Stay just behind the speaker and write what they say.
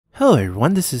Hello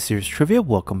everyone, this is Serious Trivia.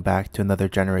 Welcome back to another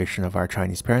generation of our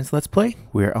Chinese parents Let's Play.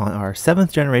 We're on our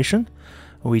 7th generation.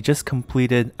 We just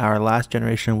completed our last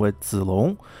generation with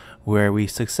ZiLong, where we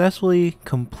successfully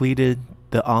completed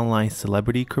the online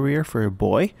celebrity career for a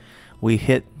boy. We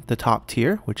hit the top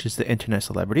tier, which is the internet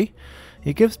celebrity.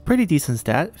 It gives pretty decent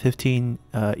stat, 15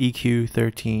 EQ,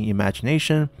 13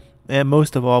 imagination, and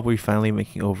most of all, we're finally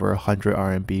making over 100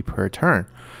 RMB per turn.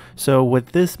 So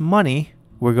with this money,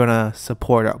 we're gonna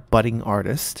support a budding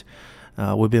artist.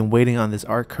 We've been waiting on this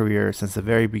art career since the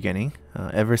very beginning.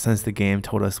 Ever since the game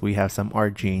told us we have some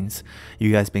art genes,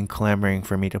 you guys been clamoring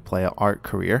for me to play an art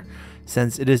career.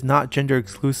 Since it is not gender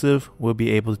exclusive, we'll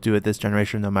be able to do it this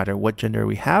generation no matter what gender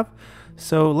we have.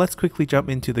 So let's quickly jump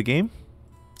into the game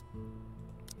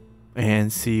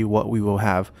and see what we will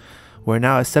have. We're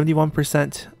now at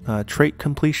 71% trait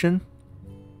completion.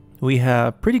 We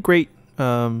have pretty great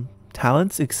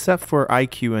talents except for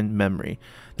IQ and memory.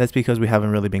 That's because we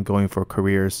haven't really been going for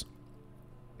careers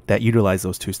that utilize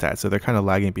those two stats, so they're kind of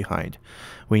lagging behind.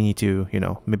 We need to,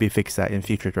 maybe fix that in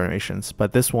future generations,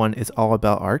 but this one is all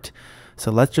about art.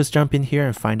 So let's just jump in here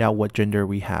and find out what gender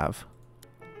we have.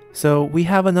 So we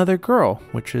have another girl,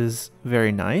 which is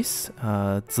very nice.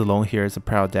 ZiLong here is a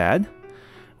proud dad.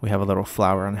 We have a little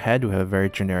flower on the head. We have a very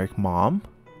generic mom.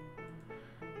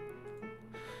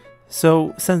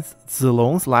 So since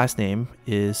ZiLong's last name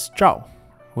is Zhao,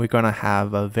 we're going to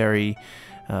have a very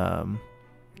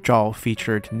Zhao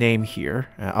featured name here.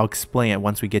 I'll explain it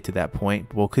once we get to that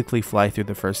point. We'll quickly fly through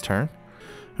the first turn.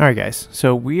 Alright guys,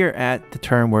 so we are at the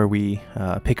turn where we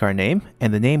pick our name,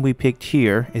 and the name we picked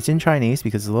here is in Chinese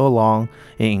because it's a little long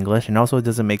in English, and also it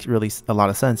doesn't make really a lot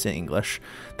of sense in English.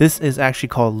 This is actually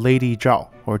called Lady Zhao,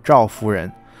 or Zhao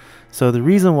Furen. So the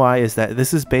reason why is that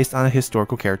this is based on a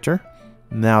historical character.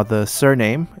 Now the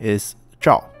surname is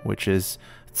Zhao, which is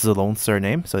ZiLong's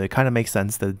surname, so it kind of makes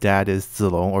sense that the dad is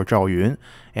ZiLong or Zhao Yun,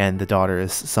 and the daughter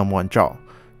is someone Zhao.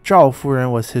 Zhao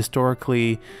Furen was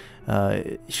historically,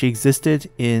 she existed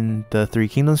in the Three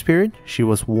Kingdoms period. She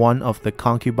was one of the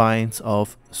concubines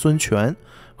of Sun Quan,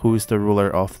 who is the ruler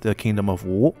of the kingdom of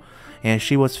Wu, and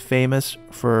she was famous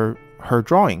for her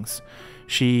drawings.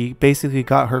 She basically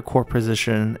got her court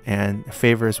position and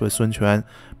favors with Sun Quan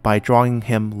by drawing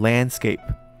him landscape,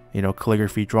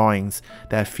 calligraphy drawings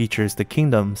that features the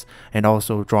kingdoms, and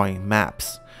also drawing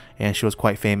maps. And she was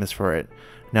quite famous for it.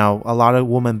 Now, a lot of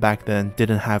women back then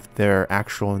didn't have their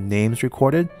actual names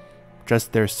recorded,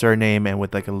 just their surname and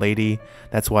with like a lady.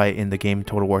 That's why in the game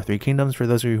Total War Three Kingdoms, for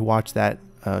those of you who watch that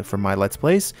from my Let's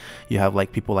Plays, you have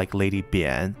like people like Lady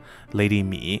Bian, Lady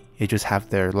Mi. They just have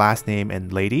their last name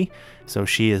and lady. So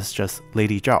she is just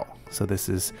Lady Zhao. So this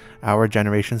is our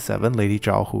Generation 7, Lady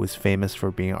Zhao, who is famous for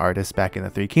being an artist back in the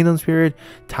Three Kingdoms period,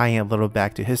 tying a little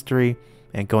back to history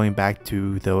and going back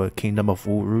to the Kingdom of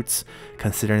Wu roots,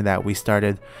 considering that we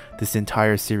started this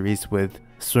entire series with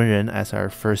Sun Ren as our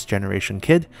first generation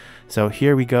kid. So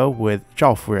here we go with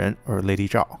Zhao Furen, or Lady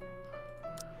Zhao.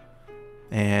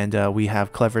 And we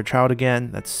have Clever Child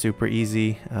again. That's super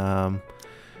easy.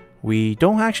 We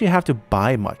don't actually have to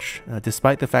buy much,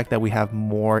 despite the fact that we have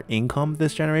more income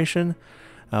this generation.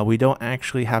 We don't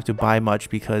actually have to buy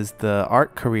much because the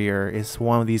art career is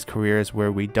one of these careers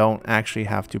where we don't actually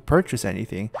have to purchase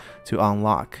anything to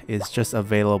unlock. It's just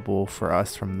available for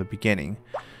us from the beginning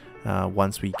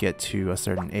once we get to a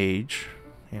certain age.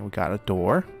 And we got a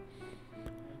door.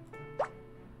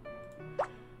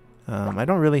 I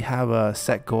don't really have a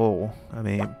set goal. I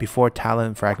mean, before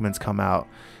talent fragments come out,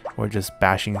 we're just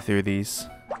bashing through these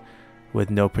with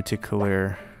no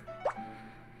particular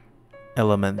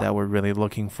element that we're really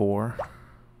looking for.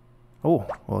 Oh,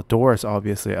 well, door is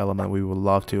obviously an element we would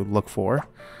love to look for.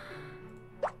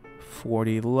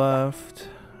 40 left.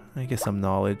 I get some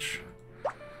knowledge.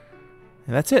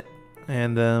 And that's it.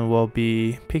 And then we'll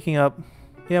be picking up,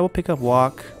 we'll pick up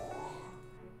walk.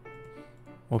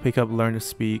 We'll pick up learn to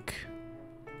speak.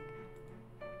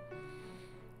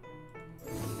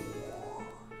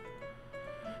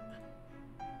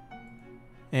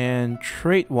 And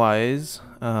trait-wise,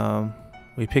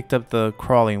 we picked up the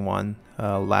crawling one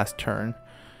last turn.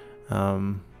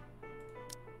 I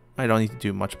don't need to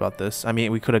do much about this. I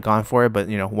mean, we could have gone for it, but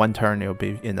one turn it'll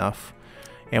be enough.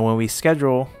 And when we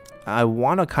schedule, I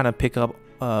want to kind of pick up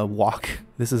walk.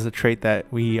 This is a trait that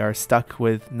we are stuck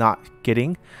with not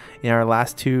getting in our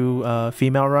last two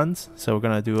female runs. So we're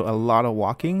gonna do a lot of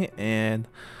walking and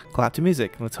clap to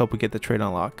music. Let's hope we get the trait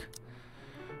unlock.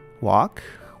 Walk,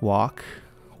 walk,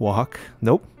 walk.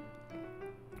 Nope.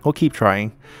 We'll keep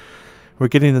trying. We're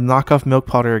getting the knockoff milk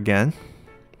powder again.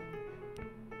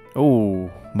 Oh,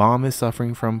 mom is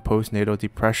suffering from postnatal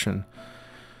depression.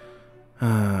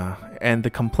 And the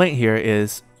complaint here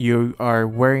is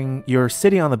you're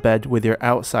sitting on the bed with your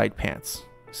outside pants.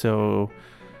 So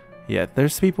yeah,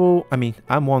 there's people, I mean,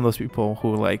 I'm one of those people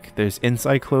who like there's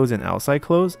inside clothes and outside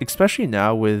clothes, especially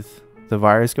now with the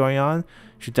virus going on.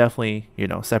 You should definitely, you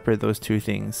know, separate those two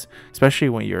things, especially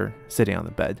when you're sitting on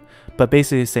the bed. But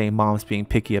basically saying mom's being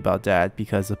picky about dad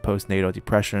because of postnatal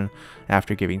depression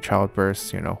after giving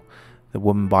childbirth. You know, the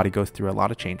woman body goes through a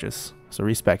lot of changes. So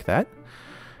respect that.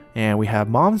 And we have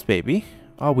mom's baby.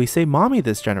 Oh, we say mommy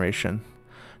this generation.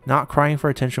 Not crying for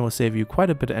attention will save you quite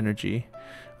a bit of energy.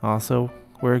 Also,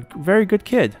 we're a very good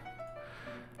kid.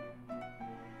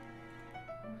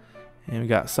 And we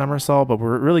got somersault, but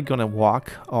we're really going to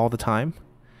walk all the time.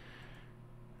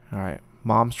 Alright,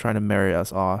 mom's trying to marry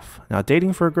us off. Now,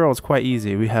 dating for a girl is quite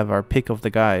easy. We have our pick of the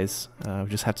guys. We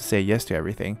just have to say yes to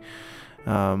everything.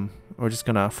 We're just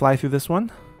going to fly through this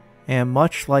one. And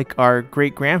much like our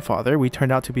great-grandfather, we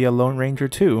turned out to be a Lone Ranger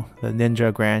too. The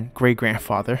ninja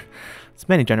great-grandfather. It's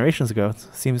many generations ago. It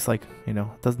seems like, you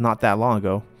know, that's not that long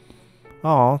ago.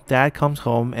 Oh, dad comes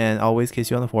home and always kisses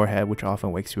you on the forehead, which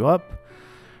often wakes you up.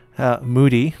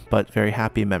 Moody, but very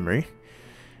happy memory.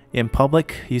 In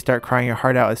public, you start crying your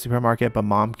heart out at the supermarket, but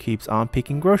mom keeps on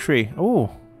picking grocery.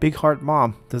 Oh, big heart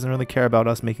mom. Doesn't really care about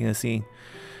us making a scene.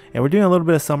 And we're doing a little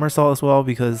bit of somersault as well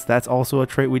because that's also a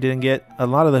trait we didn't get. A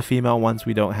lot of the female ones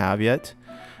we don't have yet,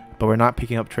 but we're not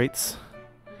picking up traits.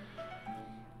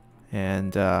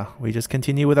 And we just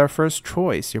continue with our first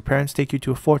choice. Your parents take you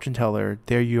to a fortune teller.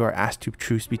 There you are asked to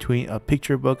choose between a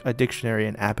picture book, a dictionary,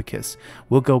 and abacus.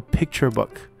 We'll go picture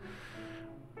book.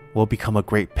 We'll become a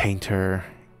great painter.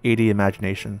 80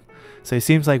 imagination. So it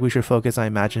seems like we should focus on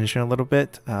imagination a little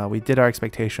bit. We did our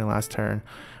expectation last turn,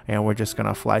 and we're just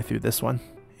gonna fly through this one.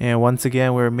 And once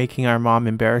again, we're making our mom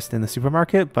embarrassed in the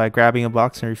supermarket by grabbing a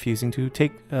box and refusing to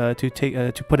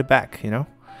put it back, you know.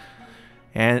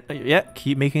 And yeah,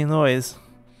 keep making noise.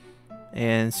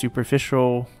 And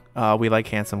superficial, we like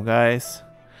handsome guys.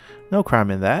 No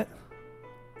crime in that.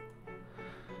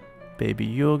 Baby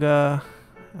yoga.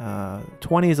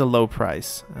 20 is a low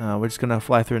price. We're just gonna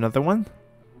fly through another one.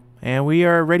 And we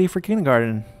are ready for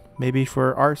kindergarten. Maybe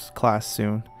for arts class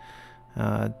soon.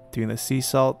 Doing the sea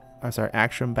salt.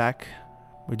 Action back.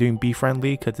 We're doing be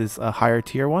friendly because it's a higher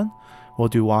tier one. We'll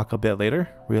do walk a bit later.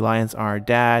 Reliance on our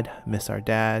dad. Miss our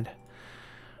dad.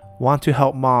 Want to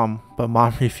help mom, but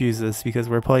mom refuses because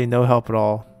we're playing no help at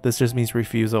all. This just means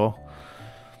refusal.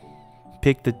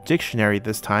 Pick the dictionary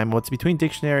this time. Well, it's between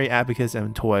dictionary, abacus,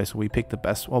 and toy, so we picked the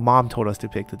best. Well, mom told us to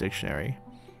pick the dictionary.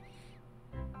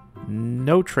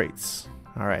 No traits.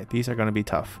 Alright, these are going to be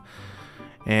tough.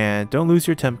 And don't lose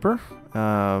your temper.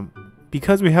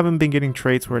 Because we haven't been getting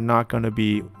traits, we're not going to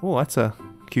be... Oh, that's a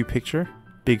cute picture.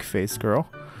 Big face girl.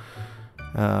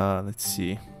 Let's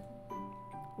see.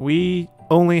 We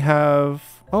only have...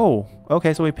 Oh,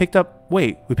 okay, so we picked up...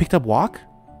 Wait, we picked up walk?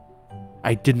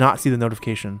 I did not see the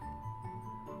notification.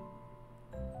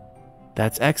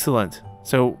 That's excellent.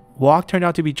 So walk turned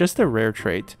out to be just a rare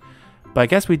trait. But I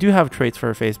guess we do have traits for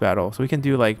a face battle. So we can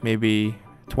do like maybe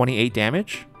 28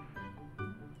 damage.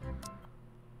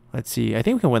 Let's see. I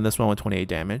think we can win this one with 28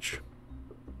 damage.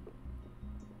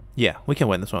 Yeah, we can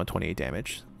win this one with 28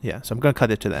 damage. Yeah, so I'm going to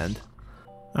cut it to the end.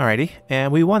 Alrighty,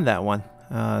 and we won that one.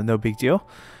 No big deal.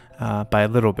 By a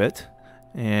little bit.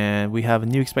 And we have a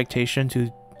new expectation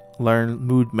to learn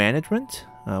mood management,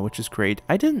 which is great.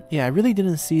 I really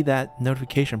didn't see that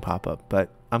notification pop up, but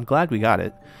I'm glad we got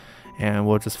it. And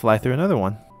we'll just fly through another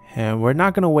one. And we're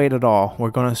not going to wait at all. We're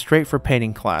going straight for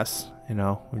painting class. You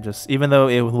know, we're just, even though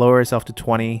it would lower itself to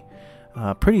 20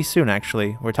 pretty soon,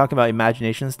 actually. We're talking about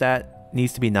imagination stat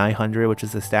needs to be 900, which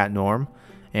is the stat norm.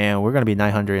 And we're going to be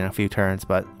 900 in a few turns,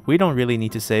 but we don't really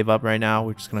need to save up right now.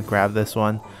 We're just going to grab this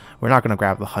one. We're not going to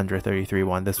grab the 133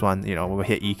 one. This one, you know, we'll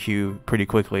hit EQ pretty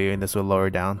quickly, and this will lower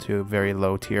down to a very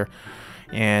low tier.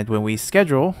 And when we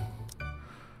schedule...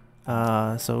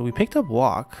 so we picked up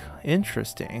walk.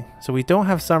 Interesting. So we don't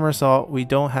have somersault, we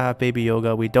don't have baby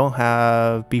yoga, we don't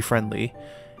have be friendly,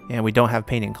 and we don't have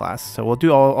painting class. So we'll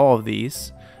do all of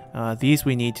these. These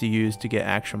we need to use to get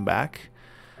action back.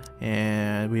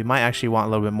 And we might actually want a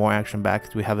little bit more action back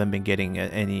because we haven't been getting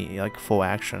any like full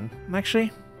action.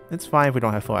 Actually, it's fine if we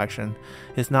don't have full action.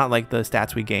 It's not like the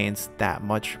stats we gain's that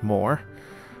much more.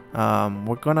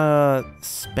 We're gonna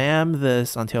spam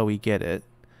this until we get it.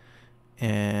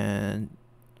 And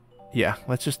yeah,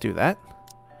 let's just do that.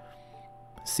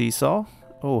 Seesaw.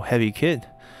 Oh, heavy kid.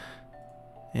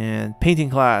 And painting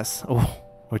class. Oh,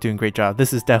 we're doing a great job.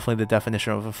 This is definitely the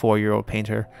definition of a 4-year-old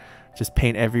painter. Just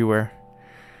paint everywhere.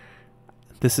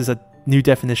 This is a new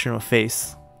definition of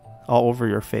face. All over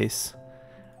your face.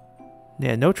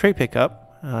 Yeah, no trait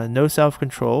pickup, no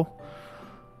self-control.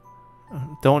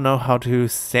 Don't know how to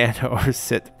stand or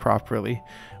sit properly.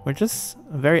 We're just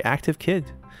a very active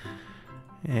kid.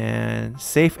 And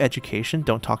safe education,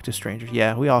 don't talk to strangers.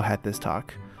 Yeah, we all had this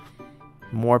talk.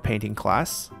 More painting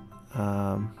class.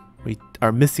 We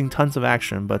are missing tons of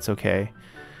action, but it's okay.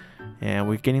 And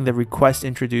we're getting the request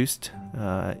introduced.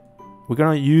 We're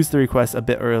going to use the request a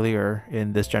bit earlier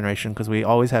in this generation because we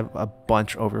always have a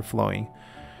bunch overflowing.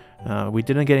 We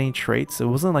didn't get any traits. It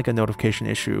wasn't like a notification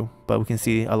issue, but we can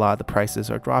see a lot of the prices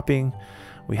are dropping.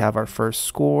 We have our first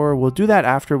score. We'll do that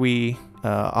after we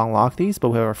unlock these, but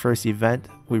we have our first event.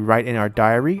 We write in our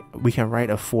diary. We can write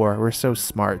a 4. We're so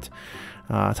smart.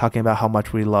 Talking about how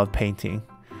much we love painting.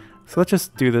 So let's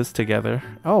just do this together.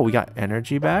 Oh, we got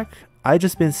energy back. I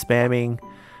just been spamming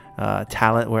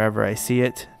talent wherever I see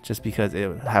it, just because it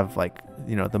would have, like,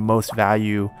 you know, the most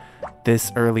value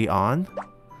this early on.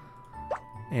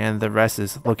 And the rest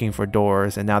is looking for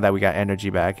doors. And now that we got energy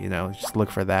back, you know, just look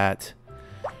for that.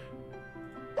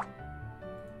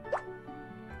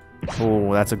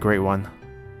 Oh, that's a great one.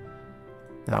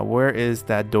 Now, where is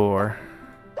that door?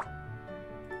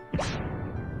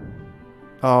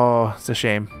 Oh, it's a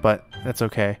shame, but that's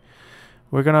okay.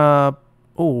 We're gonna...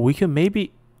 Oh, we can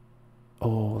maybe...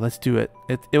 Oh, let's do it.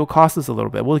 It will cost us a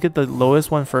little bit. We'll get the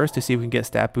lowest one first to see if we can get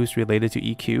stat boost related to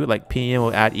EQ. Like, PN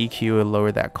will add EQ and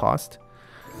lower that cost.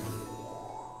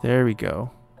 There we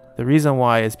go. The reason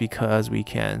why is because we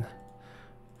can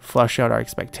flush out our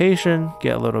expectation,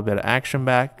 get a little bit of action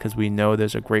back, because we know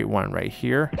there's a great one right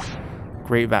here.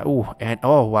 Great value. Ooh, and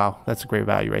oh wow, that's a great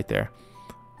value right there.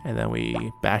 And then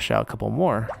we bash out a couple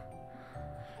more.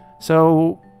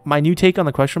 So my new take on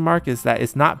the question mark is that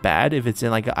it's not bad if it's in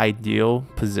like an ideal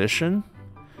position,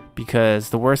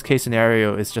 because the worst case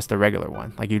scenario is just a regular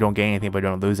one. Like, you don't gain anything, but you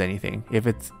don't lose anything. If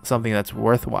it's something that's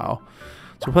worthwhile.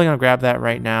 So we're probably going to grab that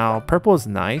right now. Purple is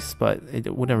nice, but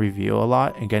it wouldn't reveal a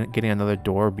lot. And getting another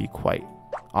door would be quite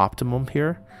optimum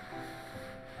here.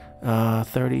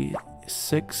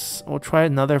 36. We'll try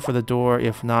another for the door.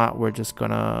 If not, we're just going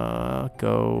to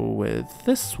go with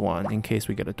this one in case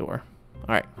we get a door.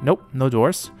 All right. Nope. No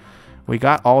doors. We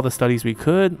got all the studies we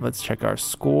could. Let's check our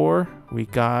score. We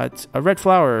got a red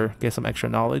flower. Get some extra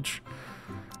knowledge.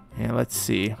 And let's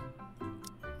see.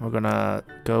 We're going to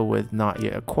go with not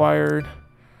yet acquired.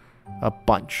 A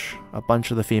bunch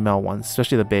of the female ones,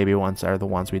 especially the baby ones, are the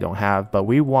ones we don't have, but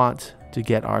we want to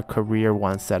get our career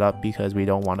ones set up because we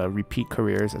don't want to repeat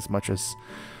careers as much as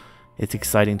it's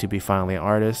exciting to be finally an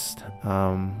artist.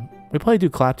 We probably do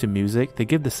clap to music. They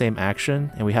give the same action,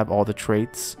 and we have all the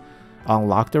traits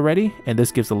unlocked already, and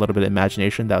this gives a little bit of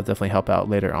imagination. That will definitely help out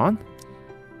later on.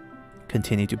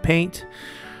 Continue to paint.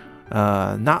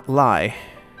 Not lie.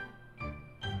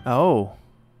 Oh,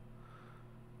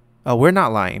 we're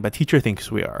not lying, but teacher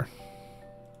thinks we are.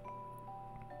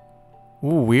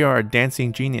 Ooh, we are a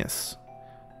dancing genius.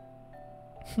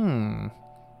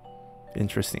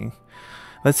 Interesting.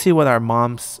 Let's see what our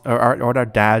mom's or our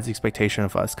dad's expectation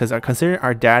of us, because considering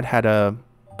our dad had a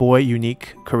boy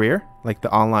unique career, like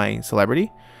the online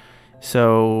celebrity,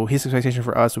 so his expectation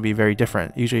for us would be very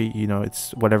different. Usually, you know,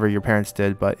 it's whatever your parents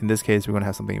did, but in this case, we're going to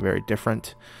have something very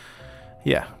different.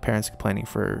 Yeah, parents planning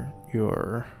for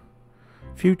your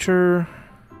future.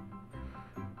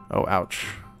 Oh, ouch.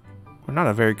 We're not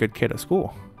a very good kid at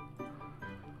school.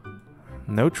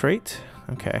 No trait?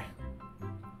 Okay.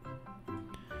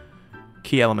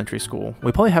 Key elementary school.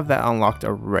 We probably have that unlocked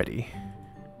already,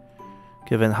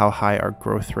 given how high our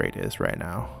growth rate is right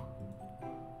now.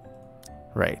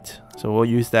 Right. So we'll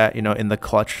use that, you know, in the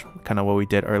clutch, kind of what we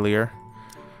did earlier.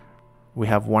 We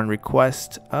have one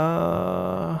request.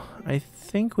 I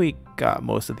think we got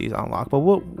most of these unlocked, but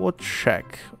we'll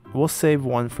check. We'll save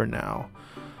one for now.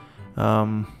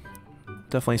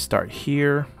 Definitely start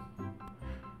here.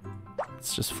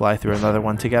 Let's just fly through another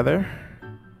one together.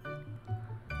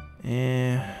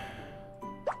 And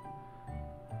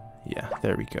yeah,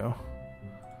 there we go.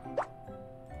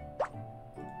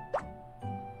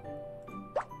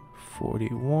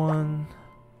 41.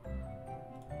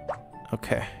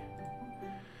 Okay.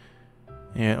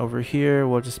 And over here,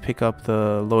 we'll just pick up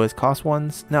the lowest cost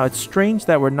ones. Now, it's strange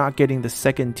that we're not getting the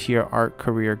second tier art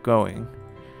career going.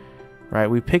 Right,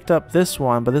 we picked up this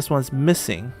one, but this one's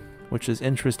missing, which is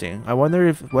interesting. I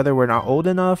wonder whether we're not old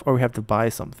enough or we have to buy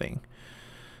something.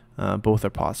 Both are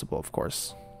possible, of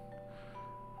course.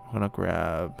 I'm gonna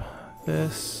grab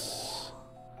this.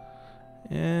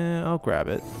 Yeah, I'll grab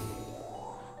it.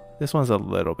 This one's a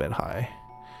little bit high.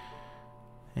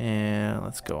 And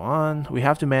let's go on. We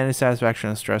have to manage satisfaction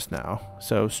and stress now.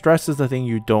 So stress is the thing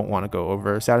you don't want to go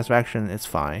over. Satisfaction is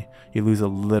fine. You lose a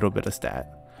little bit of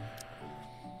stat.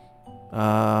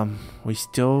 We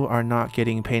still are not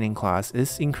getting painting class.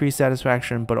 It's increased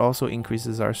satisfaction, but also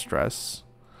increases our stress.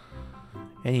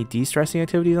 Any de-stressing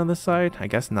activities on this side? I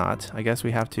guess not. I guess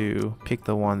we have to pick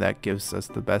the one that gives us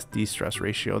the best de-stress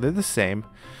ratio. They're the same.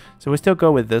 So we still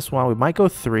go with this one. We might go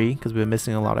 3 because we've been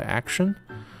missing a lot of action.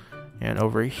 And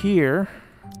over here,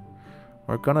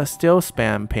 we're gonna still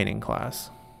spam painting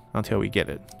class until we get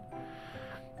it.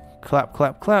 Clap,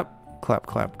 clap, clap, clap,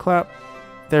 clap, clap.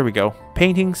 There we go.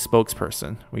 Painting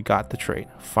spokesperson. We got the trait,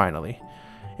 finally.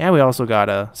 And we also got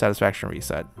a satisfaction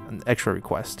reset, an extra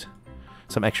request.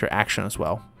 Some extra action as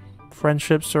well.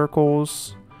 Friendship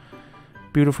circles.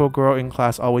 Beautiful girl in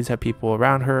class, always have people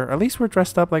around her. At least we're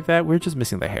dressed up like that. We're just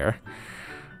missing the hair.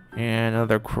 And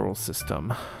another cruel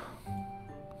system.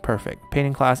 Perfect.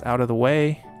 Painting class out of the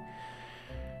way.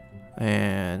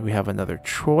 And we have another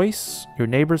choice. Your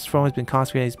neighbor's phone has been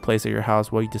constantly placed at your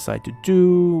house. What you decide to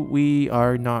do, we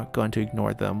are not going to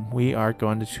ignore them. We are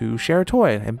going to share a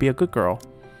toy and be a good girl.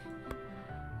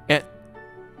 And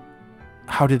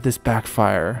how did this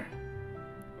backfire?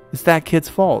 It's that kid's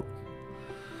fault.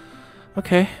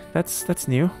 Okay, that's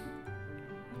new.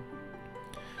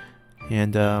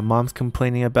 And mom's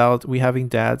complaining about we having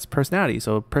dad's personality.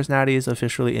 So personality is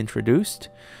officially introduced.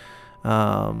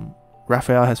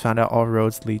 Raphael has found out all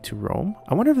roads lead to Rome.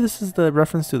 I wonder if this is the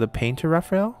reference to the painter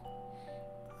Raphael.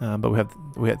 But we have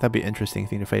that'd be an interesting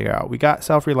thing to figure out. We got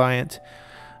self-reliant.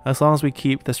 As long as we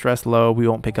keep the stress low, we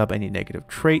won't pick up any negative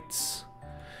traits.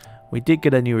 We did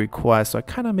get a new request, so I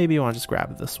kind of maybe want to just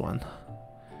grab this one.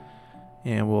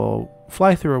 And we'll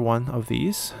fly through one of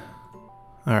these.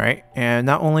 Alright, and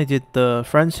not only did the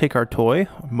friends take our toy,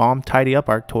 mom tidy up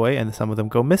our toy, and some of them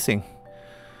go missing.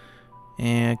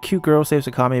 And cute girl saves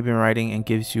a comment you've been writing and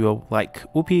gives you a like.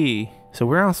 Whoopee! So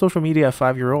we're on social media at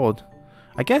 5-year-old.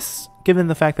 I guess, given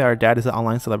the fact that our dad is an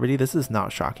online celebrity, this is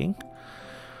not shocking.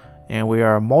 And we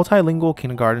are a multilingual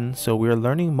kindergarten, so we are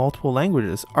learning multiple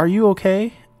languages. Are you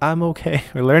okay? I'm okay.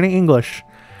 We're learning English.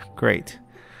 Great.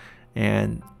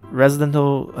 And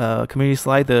residential community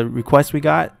slide, the request we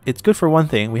got, it's good for one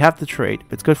thing. We have the trait,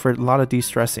 but it's good for a lot of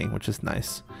de-stressing, which is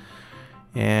nice.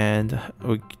 And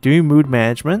we're doing mood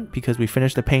management because we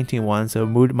finished the painting one. So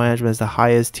mood management is the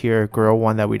highest tier girl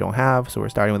one that we don't have. So we're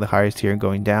starting with the highest tier and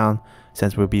going down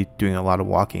since we'll be doing a lot of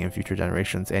walking in future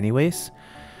generations anyways.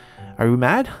 Are we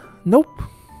mad? Nope.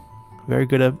 Very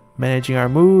good at managing our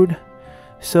mood.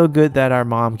 So good that our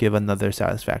mom gave another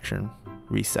satisfaction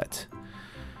reset.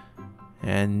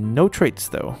 And no traits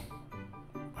though.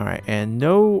 Alright, and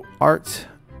no art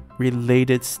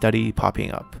related study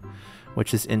popping up,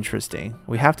 which is interesting.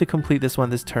 We have to complete this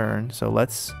one this turn, so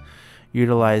let's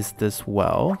utilize this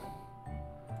well.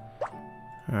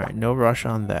 Alright, no rush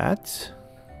on that.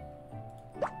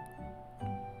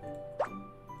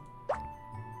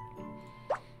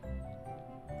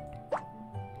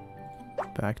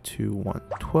 Back to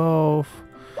 112.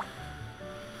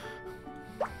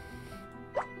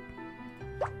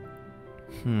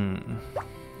 Hmm.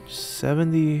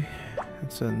 70.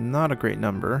 That's not a great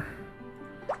number.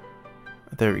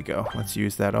 There we go. Let's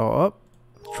use that all up.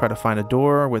 Try to find a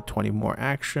door with 20 more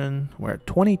action. We're at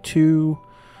 22.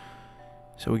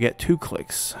 So we get 2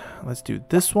 clicks. Let's do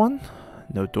this one.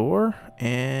 No door.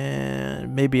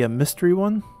 And maybe a mystery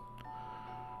one.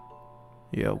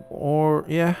 Yeah, or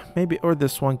yeah, maybe, or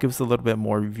this one gives a little bit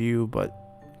more view, but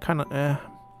kind of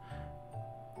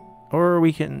or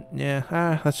we can,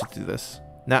 yeah, let's just do this.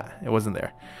 Nah, it wasn't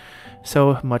there.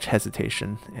 So much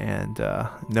hesitation and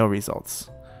no results.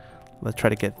 Let's try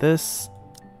to get this.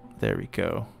 There we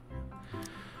go.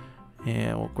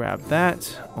 And we'll grab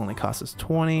that. Only costs us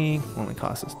 20. Only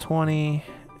costs us 20.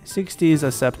 60 is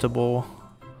acceptable.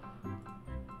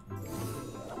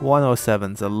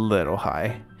 107 is a little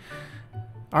high.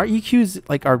 Our EQ is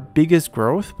like our biggest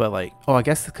growth, but like, oh, I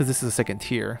guess because this is a second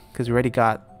tier, because we already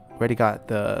got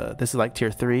the, this is like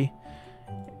tier 3,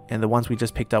 and the ones we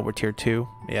just picked up were tier 2.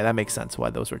 Yeah, that makes sense why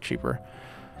those were cheaper.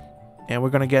 And we're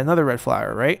gonna get another red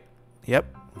flower, right? Yep,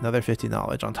 another 50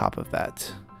 knowledge on top of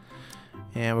that.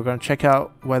 And we're gonna check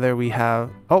out whether we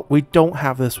have, oh, we don't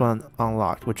have this one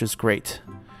unlocked, which is great.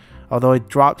 Although it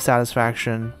dropped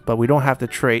satisfaction, but we don't have the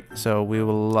trait, so we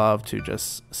will love to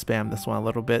just spam this one a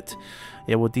little bit.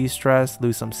 It will de-stress,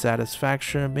 lose some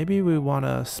satisfaction. Maybe we want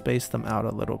to space them out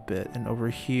a little bit. And over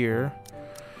here,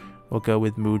 we'll go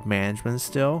with mood management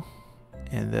still.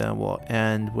 And then we'll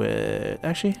end with,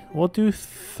 actually, we'll do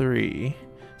 3.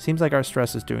 Seems like our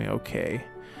stress is doing okay.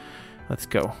 Let's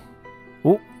go.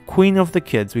 Oh, Queen of the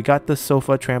Kids. We got the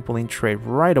sofa trampoline trait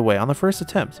right away on the first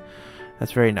attempt.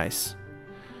 That's very nice.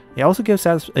 It also gives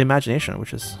imagination,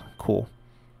 which is cool.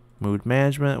 Mood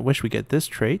management. Wish we get this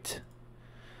trait.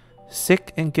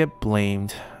 Sick and get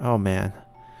blamed. Oh man.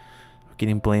 We're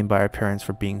getting blamed by our parents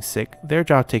for being sick. Their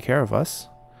job to take care of us.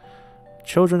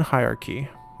 Children hierarchy.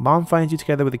 Mom finds you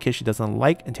together with a kid she doesn't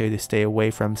like and tells you to stay away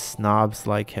from snobs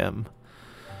like him.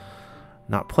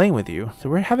 Not playing with you. So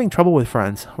we're having trouble with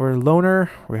friends. We're a loner.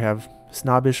 We have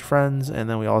snobbish friends. And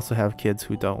then we also have kids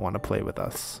who don't want to play with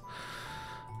us.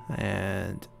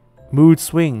 And mood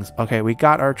swings. Okay, we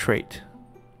got our trait.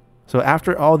 So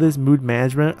after all this mood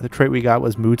management, the trait we got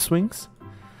was mood swings.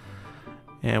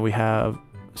 And we have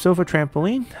sofa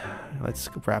trampoline. Let's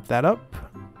wrap that up.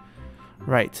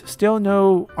 Right, still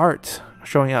no art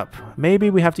showing up. Maybe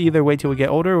we have to either wait till we get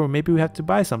older or maybe we have to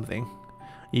buy something.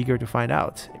 Eager to find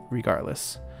out,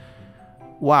 regardless.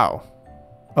 Wow.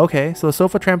 Okay, so the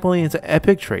sofa trampoline is an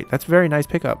epic trait. That's a very nice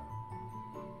pickup.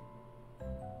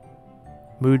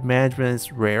 Mood management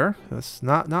is rare. That's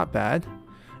not bad.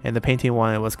 And the painting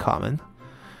one, it was common.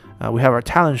 We have our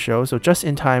talent show, so just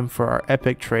in time for our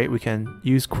epic trait, we can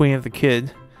use Queen of the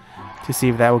Kid to see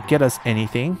if that will get us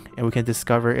anything, and we can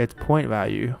discover its point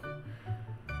value.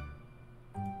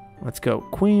 Let's go.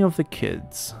 Queen of the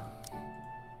Kids.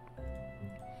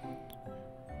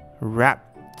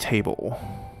 Rap table.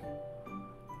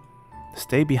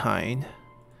 Stay behind.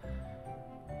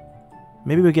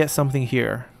 Maybe we get something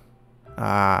here.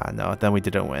 Ah, no, then we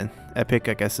didn't win. Epic,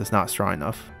 I guess, is not strong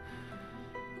enough.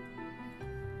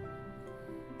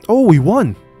 Oh, we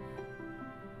won!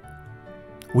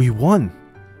 We won!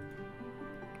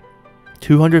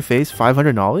 200 face,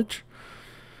 500 knowledge?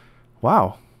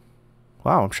 Wow.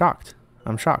 Wow, I'm shocked.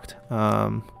 I'm shocked.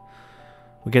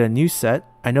 We get a new set.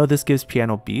 I know this gives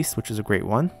Piano Beast, which is a great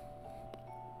one.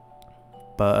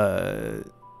 But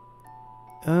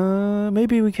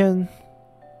maybe we can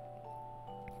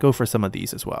go for some of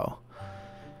these as well.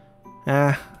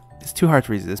 It's too hard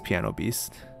to resist Piano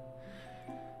Beast.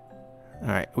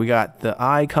 Alright, we got the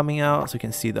eye coming out so we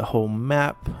can see the whole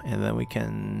map, and then we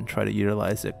can try to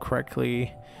utilize it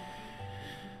correctly.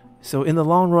 So in the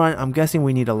long run, I'm guessing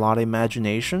we need a lot of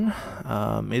imagination.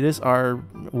 It is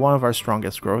one of our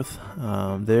strongest growth.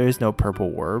 There is no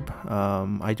purple orb.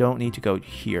 I don't need to go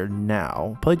here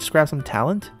now. Probably just grab some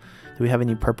talent. Do we have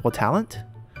any purple talent?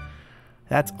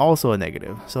 That's also a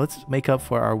negative. So let's make up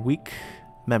for our weak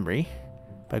memory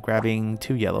by grabbing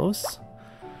 2 yellows.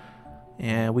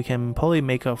 And we can probably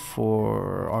make up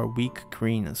for our weak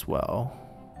green as well.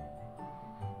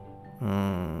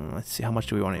 Let's see, how much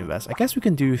do we want to invest? I guess we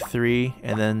can do 3,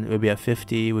 and then we'll be at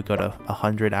 50. We go to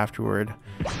 100 afterward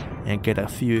and get a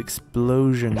few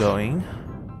explosion going.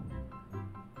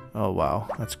 Oh wow,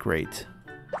 that's great.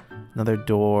 Another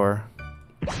door.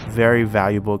 Very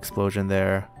valuable explosion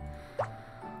there.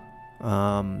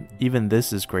 Even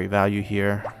this is great value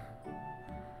here.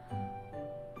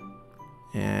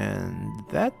 And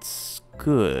that's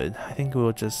good. I think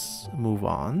we'll just move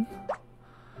on.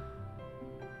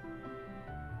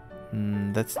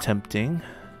 That's tempting.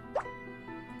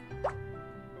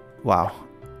 Wow.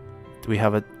 Do we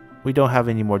have we don't have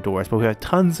any more doors, but we have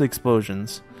tons of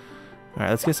explosions. Alright,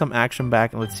 let's get some action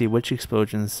back and let's see which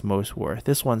explosion is most worth.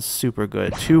 This one's super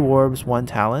good. 2 orbs, 1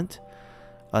 talent.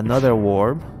 Another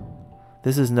orb.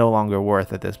 This is no longer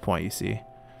worth at this point, you see.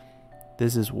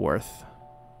 This is worth.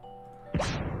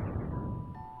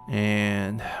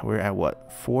 And we're at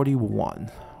what?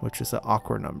 41, which is an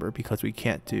awkward number because we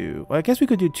can't do... Well, I guess we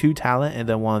could do 2 talent and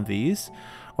then 1 of these.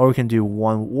 Or we can do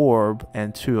 1 orb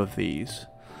and 2 of these.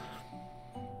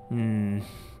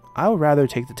 I would rather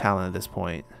take the talent at this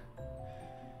point.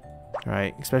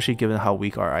 Alright, especially given how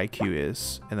weak our IQ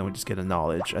is. And then we just get a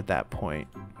knowledge at that point.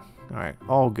 Alright,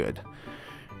 all good.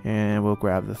 And we'll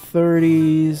grab the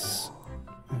 30s.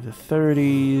 The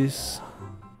 30s.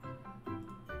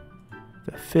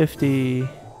 The 50.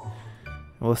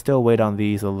 We'll still wait on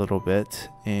these a little bit.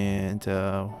 And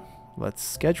let's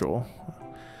schedule.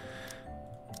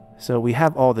 So we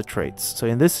have all the traits. So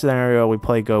in this scenario, we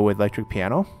probably go with electric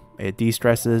piano. It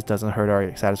de-stresses, doesn't hurt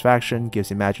our satisfaction, gives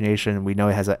imagination. We know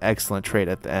it has an excellent trait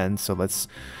at the end. So let's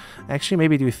actually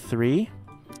maybe do 3.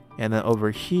 And then over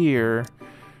here,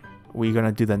 we're going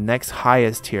to do the next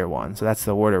highest tier one. So that's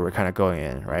the order we're kind of going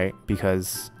in, right?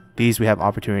 Because these we have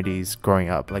opportunities growing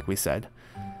up, like we said.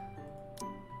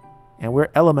 And we're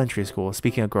elementary school,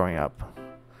 speaking of growing up.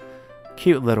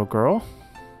 Cute little girl.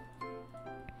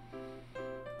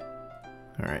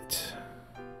 Alright.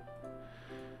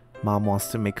 Mom wants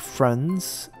to make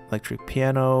friends. Electric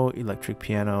piano, electric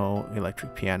piano,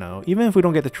 electric piano. Even if we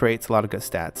don't get the traits, a lot of good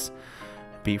stats.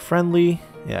 Be friendly.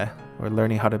 Yeah, we're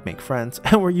learning how to make friends.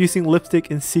 And we're using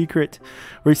lipstick in secret.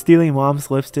 We're stealing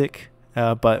mom's lipstick,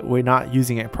 but we're not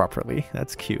using it properly.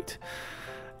 That's cute.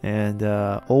 And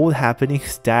old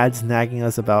happenings. Dad's nagging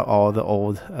us about all the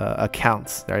old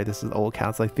accounts. Right, this is old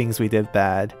accounts, like things we did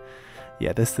bad.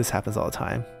 Yeah, this happens all the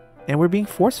time. And we're being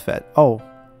force fed. Oh,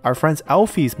 our friend's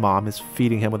Alfie's mom is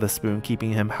feeding him with a spoon,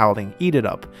 keeping him howling. Eat it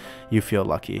up. You feel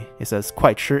lucky. It says,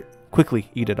 quite sure. Quickly,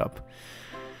 eat it up.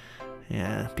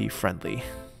 Yeah, be friendly.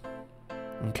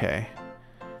 Okay.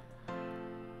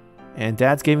 And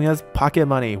Dad's giving us pocket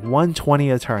money.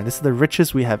 120 a turn. This is the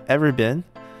richest we have ever been.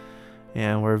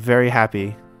 And we're very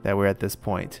happy that we're at this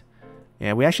point.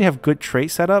 And we actually have good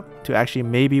trait set up to actually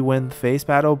maybe win the face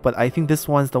battle. But I think this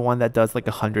one's the one that does like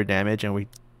 100 damage. And we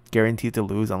guaranteed to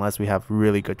lose unless we have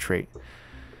really good trait.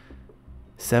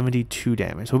 72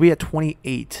 damage. We'll be at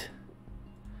 28.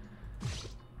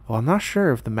 Well, I'm not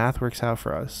sure if the math works out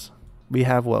for us. We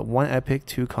have what? 1 epic,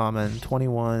 2 common,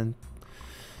 21,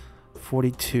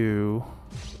 42,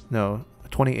 no,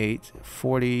 28,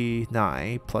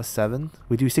 49 plus 7.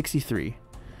 We do 63.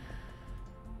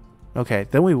 Okay,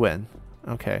 then we win.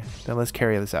 Okay, then let's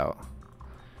carry this out.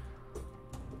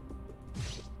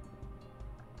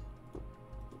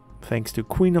 Thanks to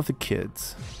Queen of the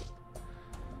Kids.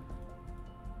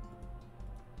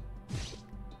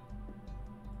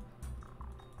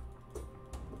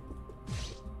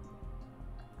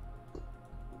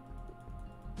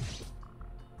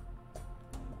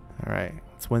 Alright,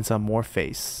 let's win some more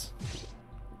face.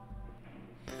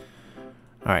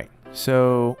 Alright,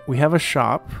 so we have a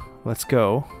shop. Let's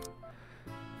go.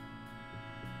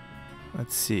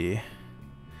 Let's see.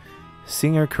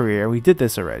 Singer career. We did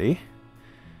this already.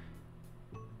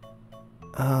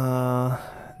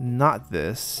 Not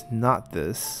this. Not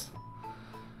this.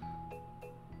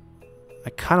 I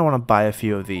kind of want to buy a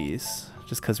few of these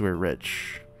just because we're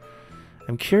rich.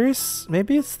 I'm curious,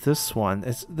 maybe it's this one.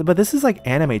 But this is like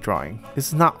anime drawing. This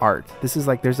is not art. This is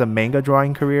like, there's a manga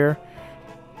drawing career.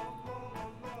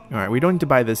 Alright, we don't need to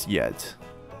buy this yet.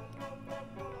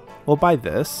 We'll buy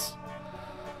this.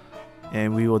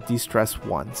 And we will de-stress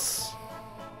once.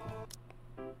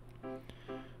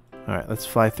 Alright, let's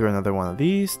fly through another one of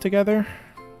these together.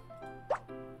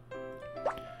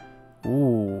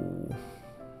 Ooh.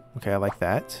 Okay, I like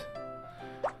that.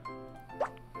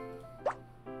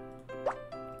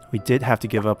 We did have to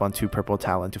give up on 2 purple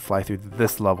talent to fly through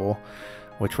this level,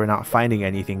 which we're not finding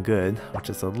anything good, which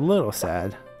is a little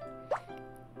sad.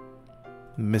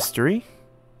 Mystery.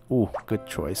 Ooh, good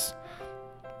choice.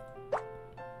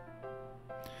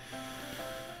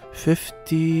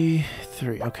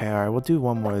 53. Okay, alright, we'll do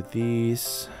one more of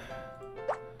these.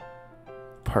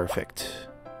 Perfect.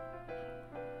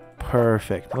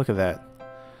 Perfect. Look at that.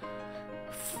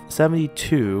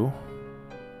 72.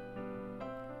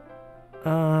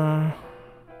 Kind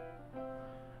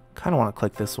of want to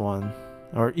click this one.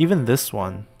 Or even this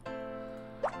one.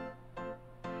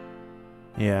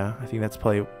 Yeah, I think that's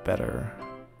probably better.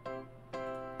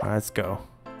 Alright, let's go.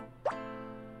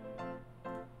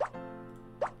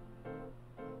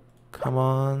 Come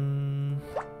on.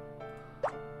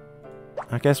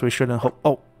 I guess we shouldn't hope.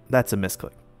 Oh, that's a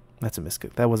misclick. That's a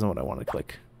misclick. That wasn't what I wanted to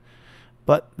click.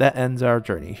 But that ends our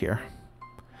journey here.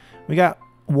 We got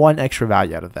 1 extra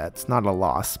value out of that. It's not a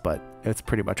loss, but it's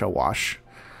pretty much a wash.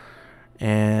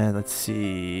 And let's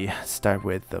see. Start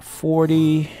with the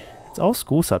 40. It's all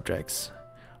school subjects.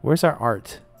 Where's our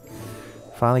art?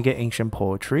 Finally get ancient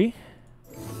poetry.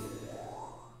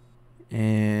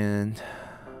 And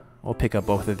we'll pick up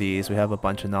both of these. We have a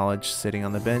bunch of knowledge sitting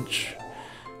on the bench.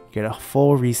 Get a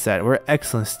full reset. We're an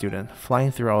excellent student.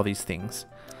 Flying through all these things.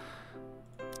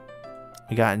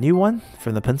 We got a new one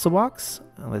from the pencil box.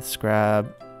 Let's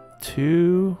grab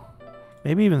 2,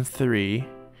 maybe even 3.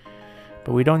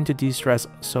 But we don't need to de-stress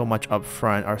so much up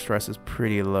front. Our stress is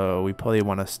pretty low. We probably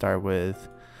want to start with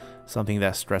something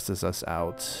that stresses us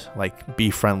out. Like Be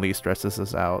Friendly stresses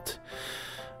us out.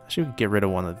 I should get rid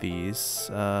of one of these.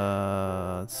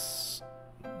 Let's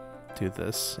do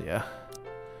this. Yeah.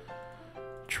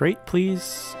 Trait,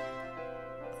 please.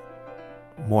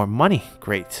 More money.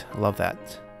 Great. Love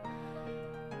that.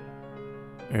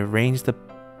 Arrange the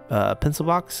pencil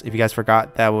box. If you guys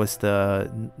forgot, that was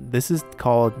this is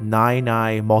called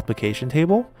 9 multiplication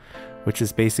table, which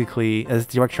is basically, as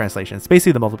direct translation, it's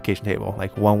basically the multiplication table.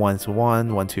 Like 1 1 is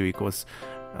 1, 1 2 equals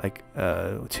like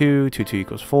 2 2 2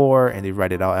 equals 4, and they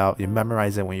write it all out. You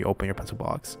memorize it when you open your pencil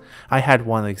box. I had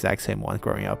one, the exact same one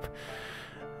growing up.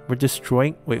 We're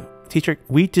destroying. Wait, teacher,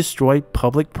 we destroyed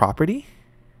public property.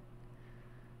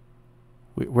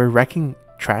 We're wrecking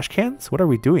trash cans. What are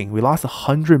we doing? We lost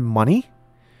 100 money.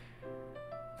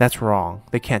 That's wrong.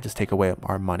 They can't just take away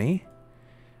our money.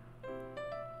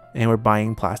 And we're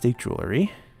buying plastic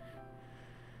jewelry.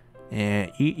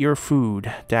 And eat your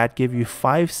food. Dad give you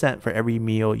 5 cents for every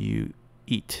meal you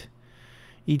eat.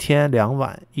 一天2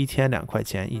碗，一天2块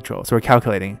钱一周. So we're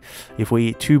calculating. If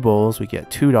we eat 2 bowls, we get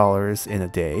 $2 in a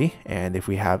day. And if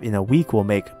we have in a week, we'll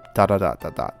make ...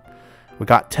 We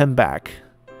got 10 back.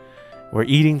 We're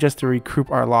eating just to recoup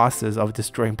our losses of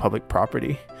destroying public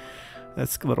property.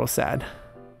 That's a little sad.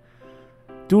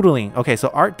 Doodling. Okay, so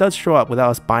art does show up without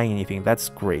us buying anything. That's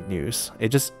great news. It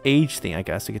just age thing, I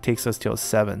guess. It takes us till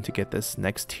 7 to get this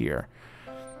next tier.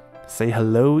 Say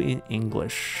hello in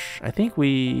English. I think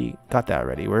we got that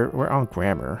already. We're on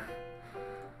grammar.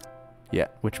 Yeah,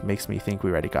 which makes me think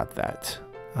we already got that.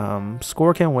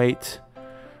 Score can wait.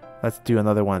 Let's do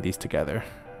another one of these together.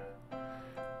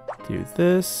 Do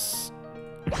this.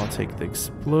 I'll take the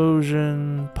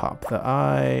explosion. Pop the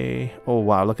eye. Oh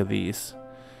wow, look at these.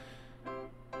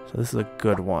 So this is a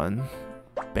good one.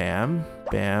 Bam,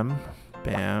 bam,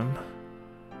 bam,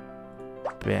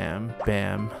 bam,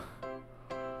 bam.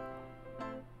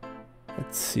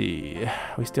 Let's see.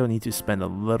 We still need to spend a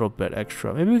little bit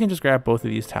extra. Maybe we can just grab both of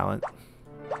these talent.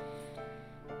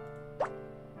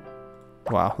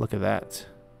 Wow, look at that.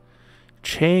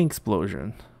 Chain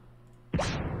explosion.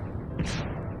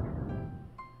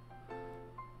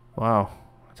 Wow.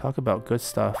 Talk about good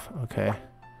stuff. Okay.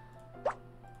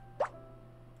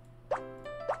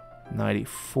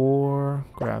 94.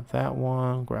 Grab that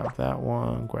one. Grab that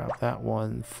one. Grab that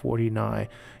one. 49.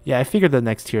 Yeah, I figured the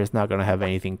next tier is not going to have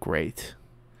anything great.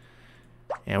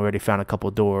 And we already found a couple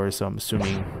doors, so I'm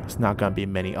assuming there's not going to be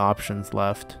many options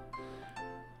left.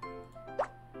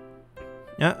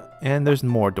 Yeah, and there's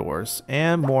more doors.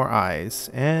 And more eyes.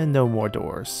 And no more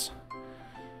doors.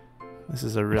 This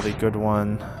is a really good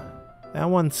one. That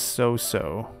one's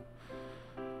so-so.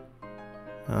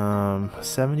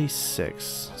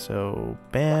 76. So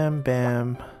bam,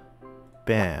 bam,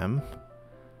 bam,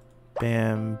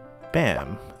 bam,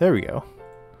 bam. There we go.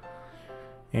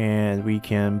 And we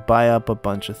can buy up a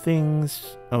bunch of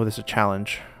things. Oh, there's a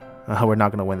challenge. We're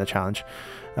not going to win the challenge.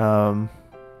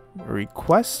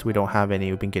 Request. We don't have any.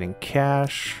 We've been getting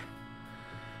cash.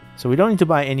 So we don't need to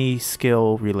buy any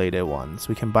skill related ones.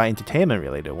 We can buy entertainment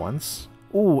related ones.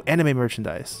 Ooh, anime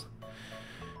merchandise.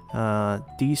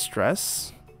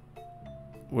 De-stress.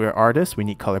 We're artists. We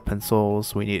need color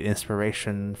pencils. We need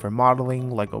inspiration for modeling,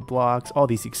 Lego blocks, all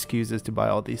these excuses to buy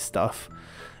all these stuff.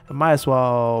 I might as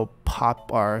well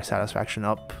pop our satisfaction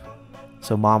up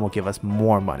so mom will give us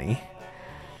more money.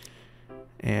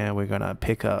 And we're gonna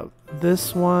pick up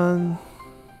this one.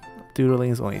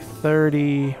 Doodling is only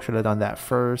 30. Should have done that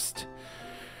first.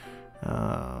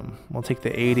 We'll take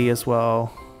the 80 as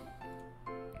well.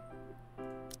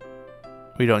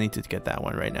 We don't need to get that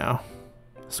one right now.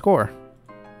 Score.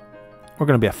 We're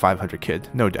gonna be a 500 kid,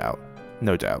 no doubt,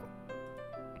 no doubt.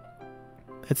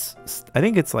 I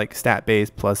think it's like stat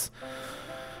based plus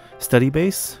study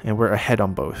base, and we're ahead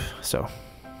on both. So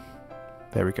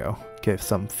there we go. Give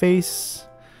some face,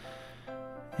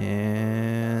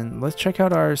 and let's check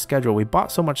out our schedule. We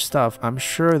bought so much stuff. I'm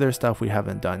sure there's stuff we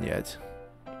haven't done yet.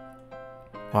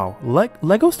 Wow,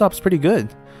 Lego stuff's pretty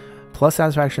good. Plus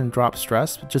satisfaction, drop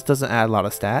stress, just doesn't add a lot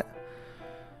of stat.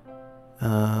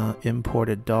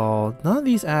 Imported doll. None of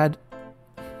these add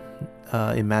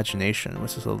imagination,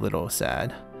 which is a little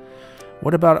sad.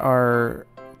 What about our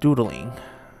doodling?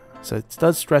 So it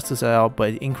does stress us out,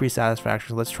 but increase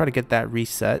satisfaction. Let's try to get that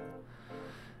reset.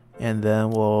 And then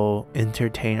we'll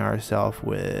entertain ourselves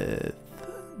with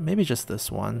maybe just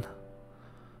this one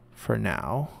for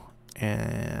now.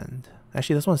 And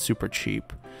actually, this one's super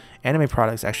cheap. Anime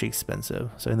products actually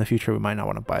expensive, so in the future we might not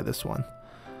want to buy this one.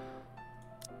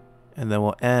 And then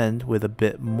we'll end with a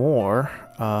bit more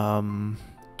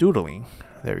doodling.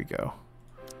 There we go.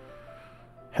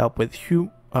 Help with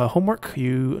homework.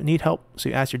 You need help, so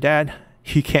you ask your dad.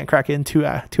 He can't crack it in 2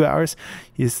 hours.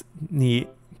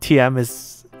 TM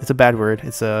is, it's a bad word.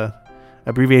 It's a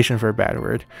abbreviation for a bad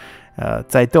word.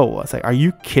 在逗我. It's like, are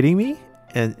you kidding me?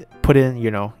 And put in, you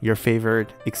know, your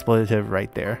favorite expletive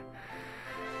right there.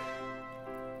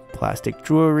 Plastic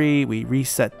jewelry. We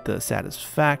reset the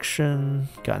satisfaction.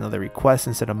 Got another request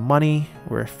instead of money.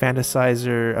 We're a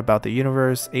fantasizer about the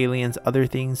universe, aliens, other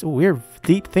things. Ooh, we're a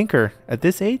deep thinker at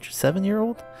this age.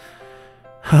 7-year-old.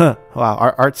 Wow,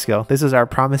 our art skill. This is our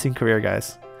promising career,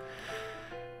 guys.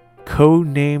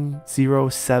 Codename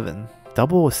 07.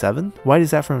 007? Why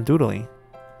is that from doodling?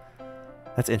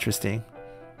 That's interesting.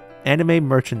 Anime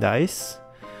merchandise.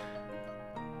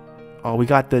 Oh, we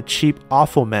got the cheap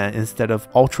Awful Man instead of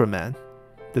Ultraman.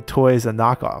 The toy is a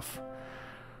knockoff.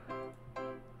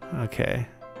 Okay.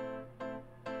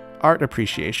 Art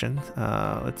appreciation.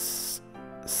 Let's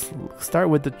start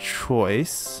with the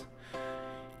choice.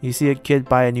 You see a kid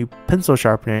buy a new pencil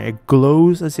sharpener. It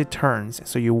glows as it turns,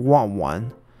 so you want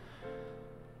one.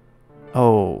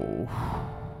 Oh.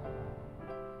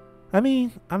 I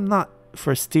mean, I'm not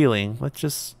for stealing. Let's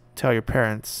just tell your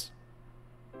parents.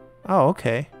 Oh,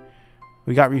 okay.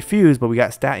 We got refused, but we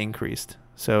got stat increased.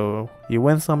 So you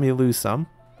win some, you lose some.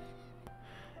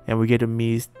 And we get to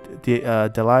meet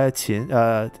Delia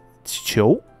Qiu.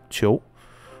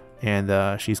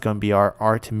 And she's going to be our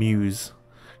art muse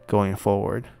going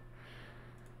forward.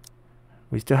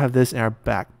 We still have this in our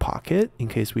back pocket in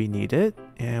case we need it.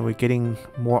 And we're getting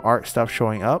more art stuff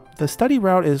showing up. The study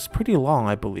route is pretty long,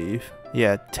 I believe.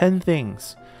 Yeah, 10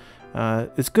 things.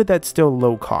 It's good that's still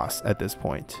low cost at this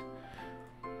point.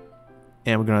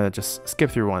 And we're going to just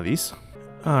skip through one of these.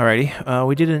 Alrighty,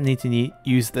 we didn't need to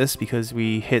use this because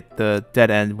we hit the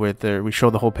dead end where we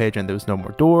showed the whole page and there was no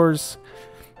more doors.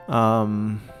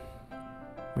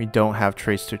 We don't have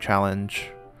traits to challenge,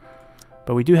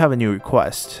 but we do have a new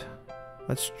request.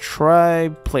 Let's try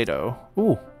Play-Doh.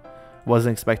 Ooh,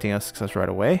 wasn't expecting a success right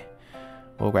away.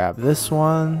 We'll grab this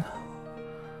one,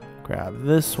 grab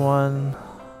this one,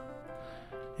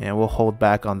 and we'll hold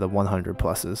back on the 100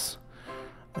 pluses.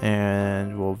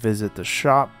 And we'll visit the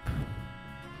shop.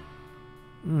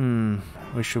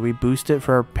 Should we boost it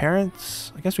for our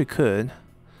parents? I guess we could.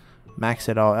 Max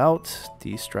it all out.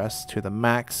 De-stress to the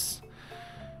max.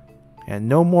 And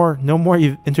no more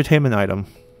entertainment item.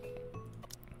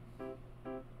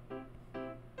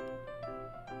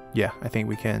 Yeah, I think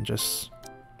we can just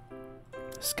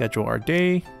schedule our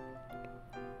day.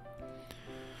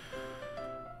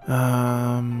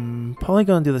 Probably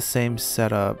gonna do the same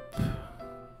setup.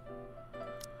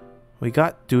 We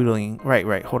got doodling.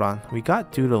 Right, hold on. We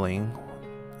got doodling.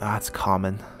 Ah, it's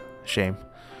common. Shame.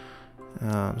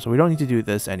 So we don't need to do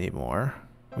this anymore.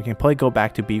 We can probably go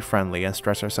back to be friendly and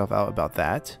stress ourselves out about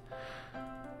that.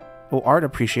 Oh, art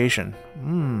appreciation.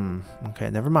 Okay,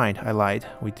 never mind. I lied.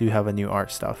 We do have a new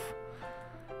art stuff.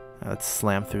 Let's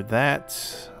slam through that.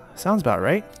 Sounds about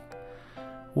right.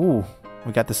 Ooh,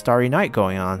 we got the Starry Night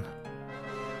going on.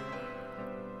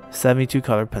 72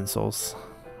 color pencils.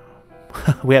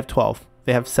 We have 12.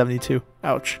 They have 72.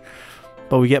 Ouch.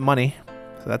 But we get money,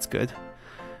 so that's good.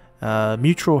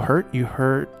 Mutual hurt. You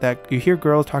hear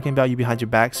girls talking about you behind your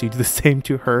back, so you do the same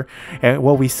to her. And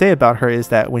what we say about her is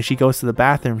that when she goes to the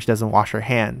bathroom, she doesn't wash her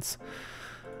hands.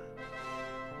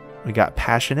 We got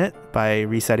passionate by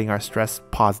resetting our stress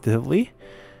positively.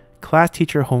 Class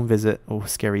teacher home visit. Oh,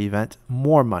 scary event.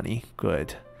 More money.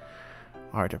 Good.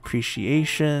 Art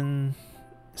appreciation.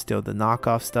 Still the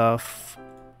knockoff stuff.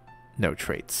 No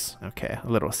traits. Okay, a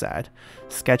little sad.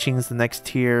 Sketching is the next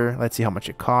tier. Let's see how much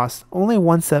it costs. Only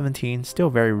 117.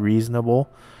 Still very reasonable.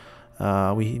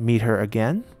 We meet her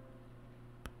again.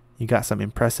 You got some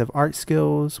impressive art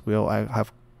skills. I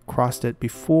have crossed it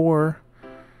before.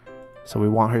 So we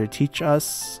want her to teach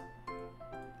us.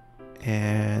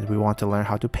 And we want to learn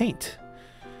how to paint.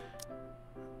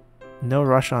 No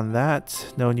rush on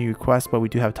that. No new requests, but we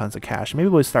do have tons of cash. Maybe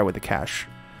we'll start with the cash.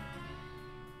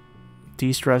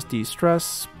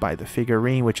 De-stress, buy the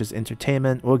figurine, which is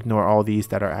entertainment. We'll ignore all these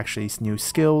that are actually new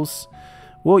skills.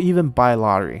 We'll even buy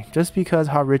lottery, just because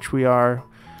how rich we are.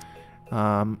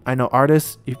 I know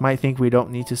artists, you might think we don't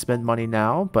need to spend money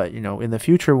now, but you know, in the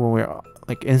future when we're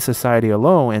like in society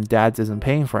alone and dads isn't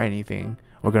paying for anything,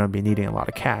 we're going to be needing a lot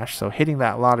of cash. So hitting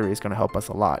that lottery is going to help us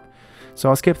a lot. So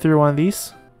I'll skip through one of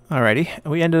these. Alrighty,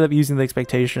 we ended up using the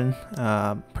expectation.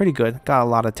 Pretty good, got a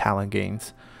lot of talent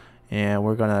gains. And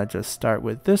we're gonna just start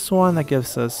with this one that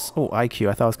gives us, oh, IQ.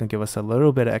 I thought it was gonna give us a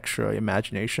little bit of extra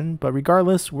imagination, but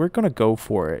regardless, we're gonna go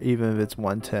for it, even if it's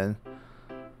 110.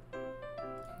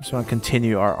 Just wanna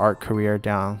continue our art career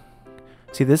down.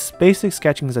 See, this basic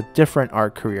sketching is a different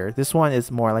art career. This one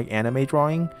is more like anime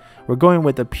drawing. We're going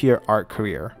with the pure art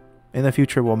career. In the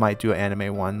future, we might do an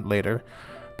anime one later,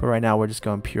 but right now we're just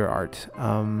going pure art.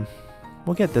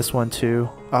 We'll get this one too.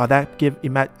 Oh, that's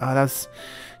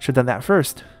should have done that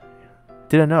first.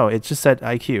 Didn't know, it just said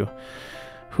IQ.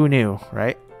 Who knew,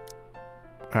 right?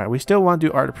 Alright, we still want to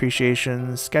do art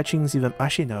appreciation. Sketching's even,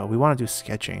 actually no, we want to do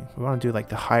sketching. We want to do like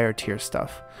the higher tier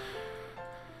stuff.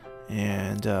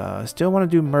 And still want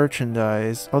to do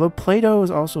merchandise. Although Play-Doh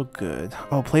is also good.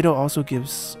 Oh, Play-Doh also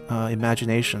gives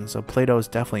imagination, so Play-Doh is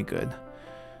definitely good.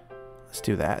 Let's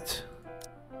do that.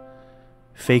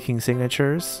 Faking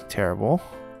signatures, terrible.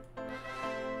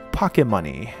 Pocket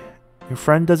money. Your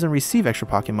friend doesn't receive extra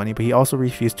pocket money, but he also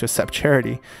refused to accept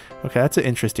charity. Okay, that's an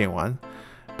interesting one.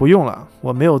 不用了，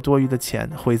我没有多余的钱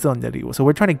回赠你的礼物. So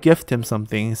we're trying to gift him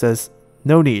something. He says,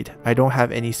 no need. I don't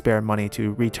have any spare money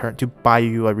to buy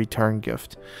you a return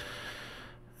gift.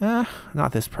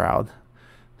 Not this proud.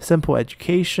 Simple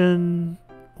education.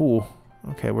 Ooh,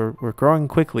 okay, we're growing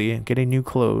quickly and getting new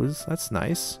clothes. That's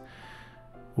nice.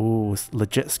 Ooh,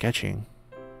 legit sketching.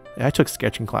 Yeah, I took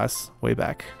sketching class way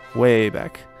back. Way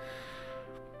back.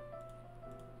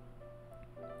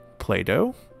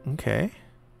 Play-Doh. Okay.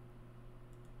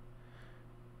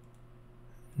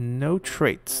 No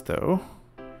traits though.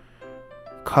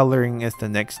 Coloring is the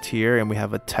next tier, and we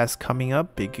have a test coming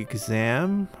up. Big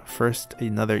exam. First,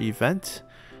 another event.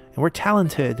 And we're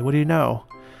talented. What do you know?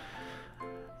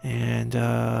 And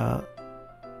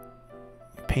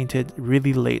painted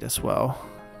really late as well.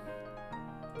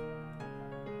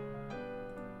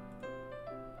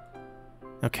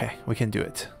 Okay, we can do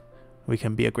it. We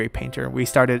can be a great painter. We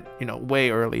started, you know,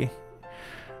 way early.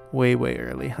 Way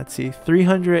early. Let's see,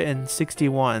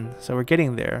 361. So we're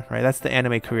getting there, right? That's the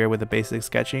anime career with the basic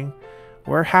sketching.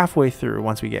 We're halfway through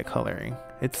once we get coloring.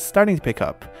 It's starting to pick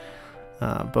up.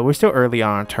 But we're still early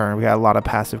on our turn. We got a lot of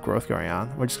passive growth going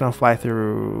on. We're just going to fly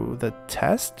through the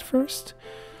test first.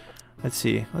 Let's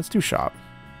see. Let's do shop.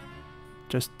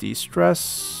 Just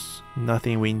de-stress.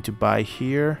 Nothing we need to buy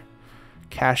here.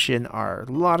 Cash in our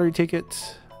lottery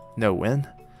ticket. No win.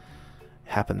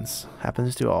 Happens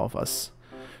to all of us.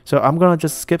 So I'm gonna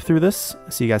just skip through this.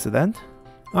 See you guys at the end.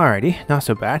 Alrighty, not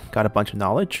so bad. Got a bunch of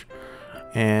knowledge.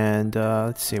 And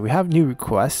let's see, we have new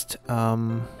request.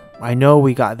 I know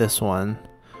we got this one.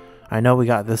 I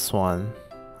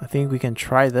think we can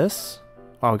try this.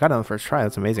 Oh, we got it on the first try.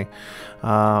 That's amazing.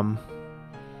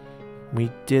 We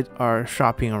did our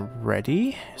shopping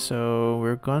already, so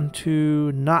we're going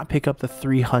to not pick up the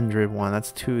 300 one.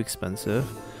 That's too expensive.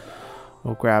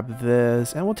 We'll grab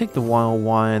this, and we'll take the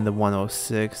 101 and the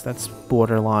 106. That's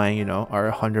borderline, you know, our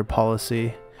 100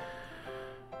 policy.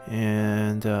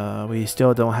 And we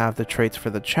still don't have the traits for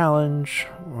the challenge.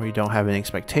 We don't have any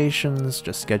expectations.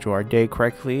 Just schedule our day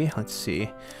correctly. Let's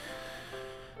see.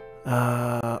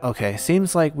 Okay,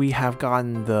 seems like we have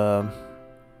gotten the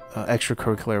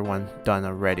extracurricular one done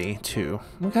already too.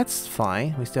 Well, that's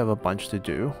fine. We still have a bunch to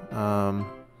do.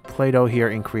 Play-Doh here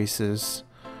increases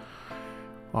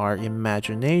our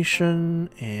imagination,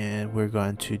 and we're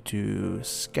going to do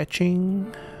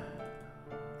sketching.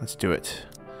 Let's do it.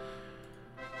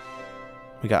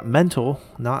 We got mental,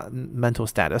 not mental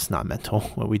status, not mental.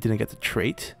 Well, we didn't get the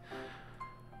trait.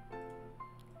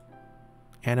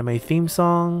 Anime theme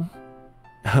song.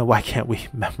 Why can't we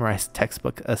memorize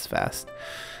textbook as fast?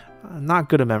 Not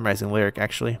good at memorizing lyric,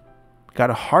 actually. Got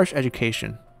a harsh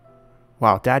education.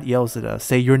 Wow, dad yells at us.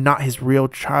 Say you're not his real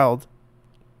child.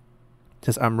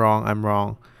 Just I'm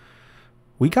wrong.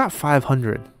 We got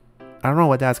 500. I don't know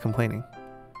what dad's complaining.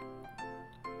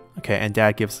 Okay, and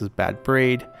dad gives us bad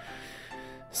braid.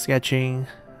 Sketching.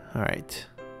 Alright.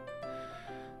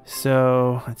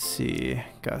 So, let's see.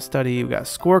 Got study. We got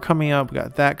score coming up. We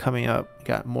got that coming up. We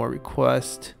got more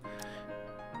request.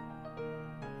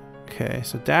 Okay,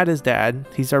 so dad is dad.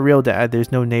 He's our real dad.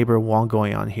 There's no neighbor Wong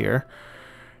going on here.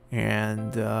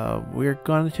 And we're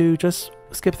going to just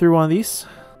skip through one of these.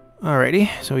 Alrighty,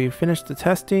 so we finished the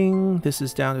testing. This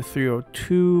is down to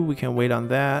 302. We can wait on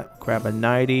that. Grab a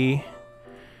 90.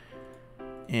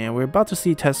 And we're about to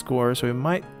see test score, so we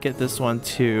might get this one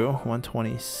too.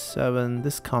 127.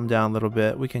 This calmed down a little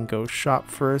bit. We can go shop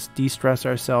first, de-stress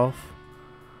ourselves,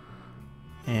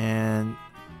 and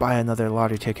buy another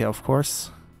lottery ticket, of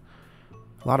course.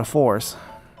 A lot of 4s.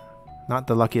 Not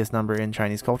the luckiest number in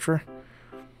Chinese culture.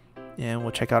 And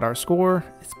we'll check out our score.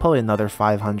 It's probably another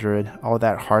 500. All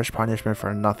that harsh punishment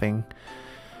for nothing.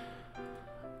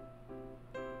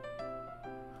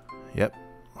 Yep.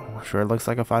 Sure, it looks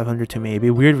like a 500 to me. It'd be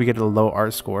weird if we get a low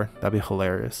art score. That'd be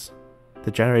hilarious.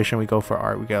 The generation we go for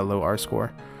art, we get a low art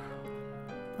score.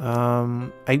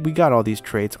 We got all these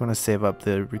traits. I'm going to save up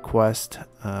the request.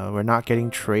 We're not getting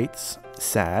traits.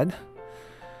 Sad.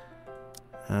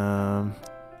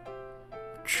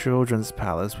 Children's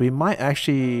Palace. We might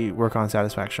actually work on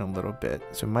satisfaction a little bit.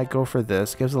 So we might go for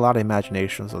this. Gives a lot of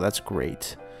imagination, so that's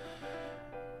great.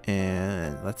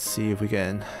 And let's see if we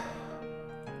can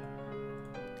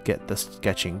get the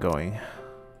sketching going.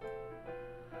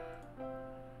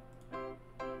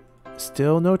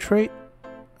 Still no trait.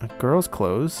 Girls'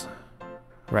 clothes.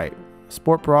 Right.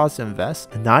 Sport bras and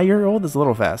vests. A 9-year-old is a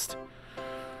little fast.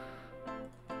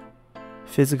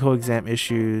 Physical exam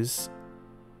issues.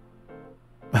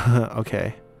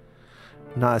 Okay.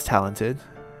 Not as talented.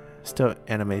 Still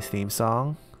anime theme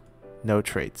song. No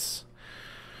traits.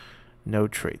 No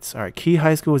traits. Alright, Key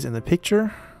High School is in the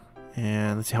picture.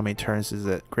 And let's see how many turns is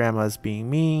it. Grandma's being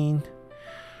mean.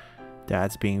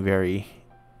 Dad's being very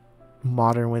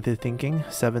modern with his thinking.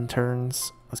 7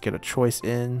 turns. Let's get a choice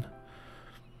in.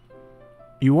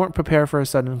 You weren't prepared for a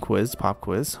sudden quiz, pop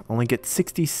quiz. Only get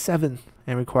 67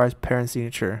 and requires parent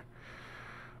signature.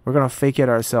 We're gonna fake it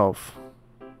ourselves.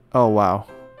 Oh wow.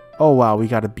 Oh wow, we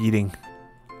got a beating.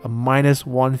 A minus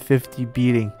 150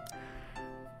 beating.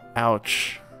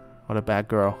 Ouch. What a bad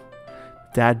girl.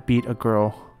 Dad beat a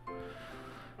girl.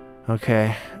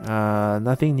 Okay,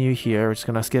 nothing new here. We're just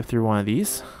gonna skip through one of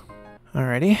these.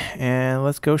 Alrighty, and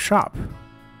let's go shop.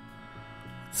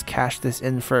 Let's cash this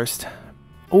in first.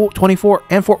 Oh, 24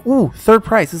 and 4. Ooh, third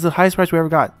price. This is the highest price we ever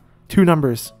got. 2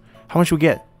 numbers. How much we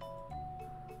get?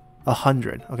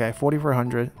 100. Okay, 40 for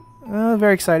 100.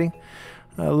 Very exciting.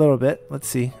 A little bit. Let's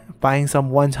see. Buying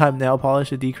some one-time nail polish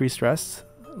to decrease stress.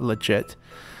 Legit.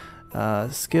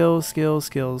 Skill.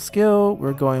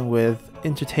 We're going with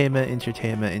entertainment.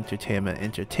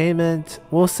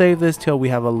 We'll save this till we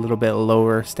have a little bit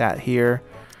lower stat here.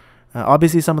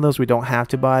 Obviously, some of those we don't have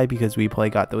to buy because we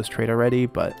probably got those trade already,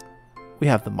 but we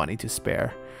have the money to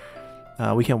spare.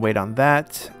 We can wait on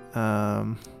that.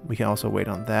 We can also wait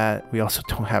on that. We also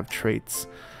don't have traits.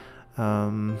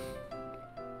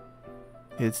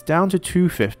 It's down to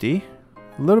 250.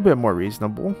 A little bit more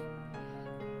reasonable.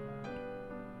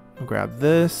 We'll grab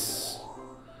this.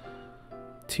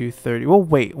 230. We'll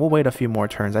wait a few more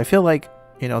turns. I feel like,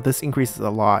 you know, this increases a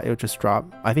lot. It'll just drop.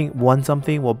 I think one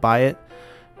something, we'll buy it.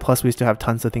 Plus, we still have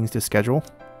tons of things to schedule.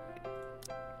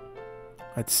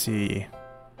 Let's see.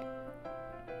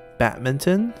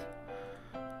 Badminton.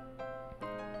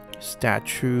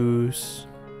 Statues.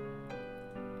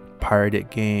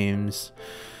 Pirated games.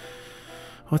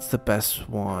 What's the best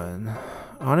one?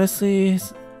 Honestly,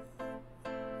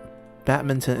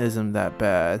 badminton isn't that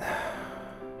bad.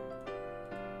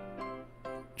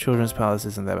 Children's Palace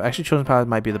isn't that bad. Actually, Children's Palace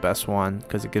might be the best one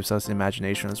because it gives us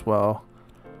imagination as well.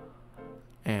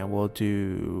 And we'll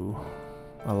do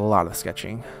a lot of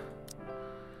sketching.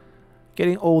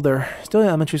 Getting older. Still in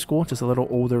elementary school, just a little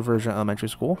older version of elementary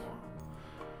school.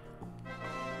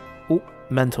 Oh,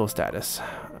 mental status.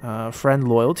 Friend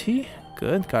loyalty.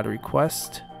 Good. Got a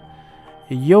request.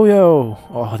 Yo-yo.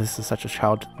 Oh, this is such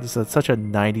a This is such a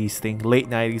 90s thing. Late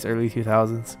 90s, early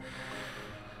 2000s.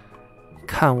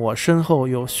 看我身后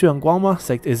有炫光吗? It's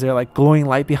like, is there like glowing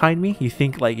light behind me? You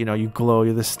think like, you know, you glow,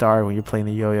 you're the star when you're playing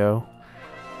the yo-yo.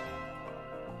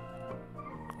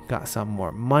 Got some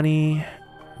more money.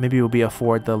 Maybe we'll be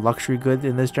afford the luxury good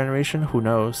in this generation. Who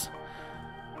knows?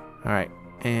 Alright,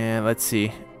 and let's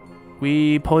see.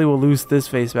 We probably will lose this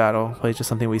face battle. Probably just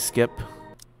something we skip.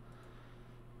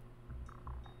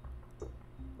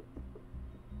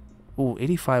 Ooh,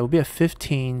 85. We'll be at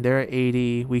 15. They're at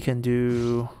 80. We can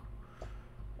do...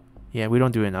 Yeah, we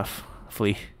don't do enough.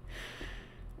 Flee.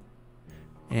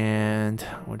 And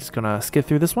we're just gonna skip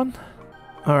through this one.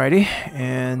 Alrighty,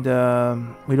 and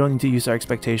we don't need to use our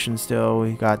expectations still.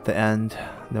 We got the end.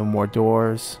 No more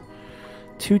doors.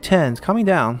 2 10s coming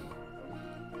down.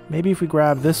 Maybe if we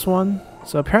grab this one.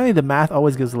 So apparently the math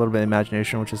always gives a little bit of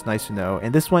imagination, which is nice to know.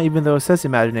 And this one, even though it says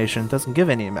imagination, doesn't give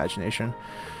any imagination.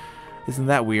 Isn't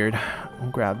that weird?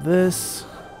 We'll grab this.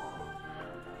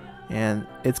 And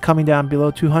it's coming down below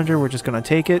 200. We're just going to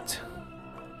take it.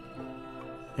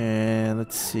 And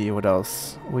let's see what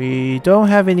else. We don't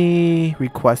have any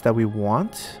requests that we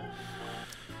want.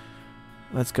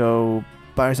 Let's go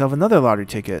buy ourselves another lottery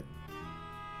ticket.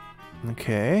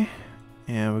 Okay.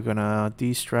 And we're gonna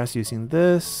de-stress using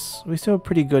this. We're still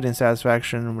pretty good in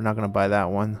satisfaction. We're not gonna buy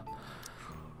that one.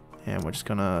 And we're just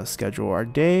gonna schedule our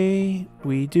day.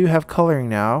 We do have coloring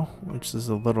now, which is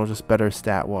a little just better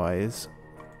stat-wise.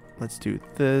 Let's do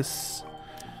this.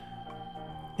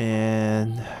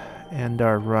 And end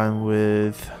our run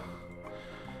with...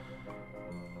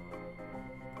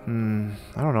 I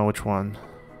don't know which one.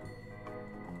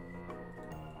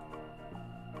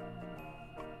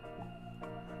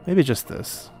 Maybe just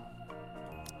this.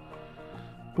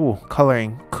 Ooh,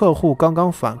 coloring. 客户刚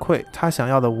刚反馈他想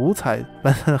要的五彩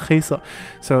版本黑色.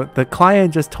 So the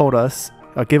client just told us,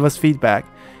 give us feedback.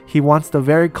 He wants the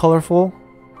very colorful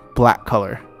black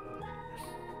color.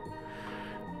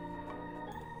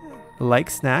 Like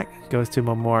snack goes to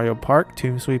Memorial Park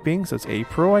tomb sweeping. So it's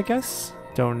April, I guess.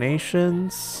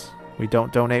 Donations. We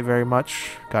don't donate very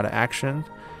much. Got an action.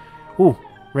 Ooh,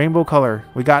 rainbow color.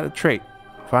 We got a trait.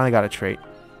 Finally got a trait.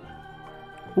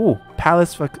 Ooh,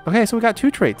 palace. Okay, so we got 2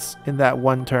 traits in that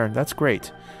one turn. That's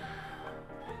great.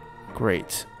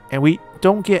 Great. And we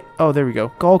don't get... Oh, there we go.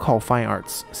 Call Fine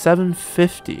Arts.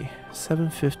 750.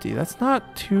 750. That's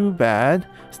not too bad.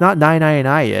 It's not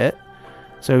 999 yet.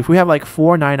 So if we have like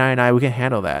 4 999, we can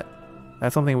handle that.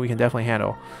 That's something we can definitely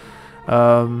handle.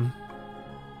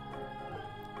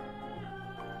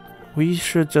 We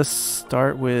should just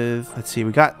start with... Let's see.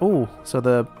 We got... Oh, so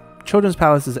the Children's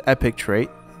Palace is epic trait,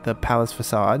 the palace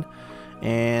facade,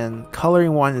 and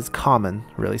coloring one is common,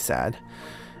 really sad.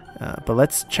 But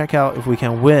let's check out if we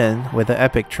can win with the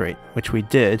epic trait, which we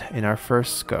did in our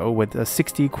first go with the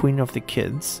 60 Queen of the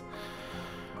Kids.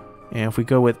 And if we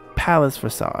go with palace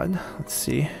facade, let's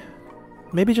see.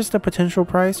 Maybe just a potential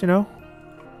price, you know?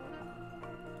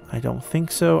 I don't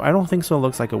think so. I don't think so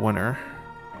looks like a winner.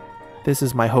 This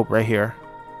is my hope right here.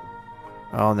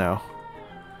 Oh no.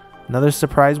 Another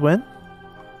surprise win?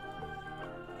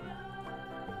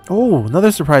 Oh,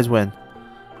 another surprise win.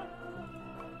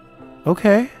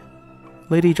 Okay.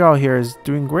 Lady Zhao here is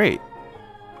doing great.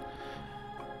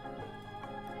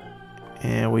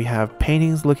 And we have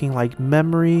paintings looking like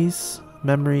memories.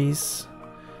 Memories.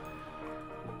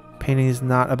 Painting is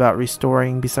not about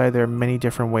restoring. Besides, there are many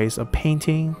different ways of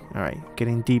painting. Alright,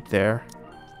 getting deep there.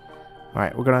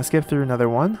 Alright, we're gonna skip through another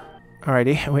one.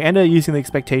 Alrighty, we ended up using the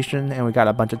expectation and we got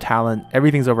a bunch of talent.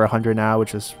 Everything's over 100 now,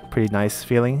 which is pretty nice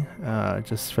feeling,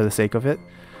 just for the sake of it.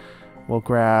 We'll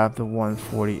grab the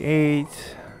 148.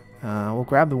 We'll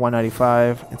grab the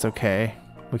 195. It's okay.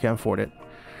 We can afford it.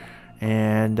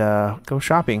 And go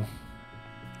shopping.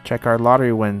 Check our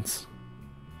lottery wins.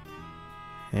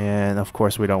 And of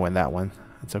course we don't win that one.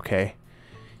 It's okay.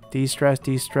 De-stress,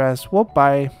 de-stress. We'll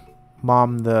buy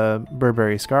Mom the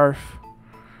Burberry scarf.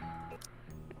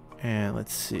 And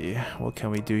let's see, what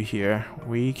can we do here?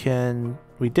 We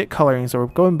did coloring, so we're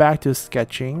going back to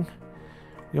sketching.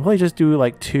 We can probably just do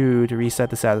like 2 to reset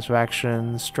the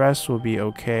satisfaction. Stress will be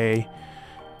okay.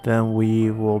 Then we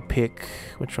will pick,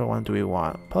 which one do we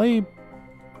want? Probably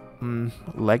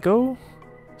Lego,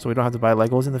 so we don't have to buy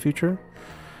Legos in the future.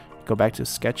 Go back to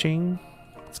sketching.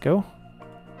 Let's go.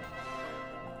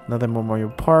 Another Memorial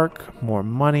Park, more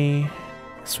money,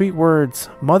 sweet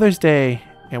words, Mother's Day.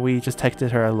 And we just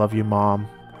texted her, I love you, Mom.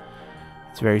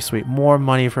 It's very sweet. More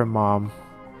money for Mom.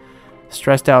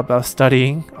 Stressed out about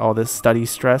studying. All this study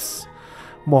stress.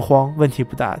 莫慌，问题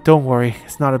不大. Don't worry,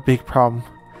 it's not a big problem.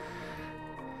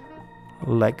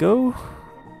 Lego?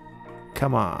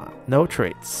 Come on. No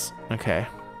traits. Okay.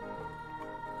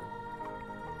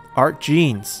 Art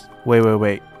jeans.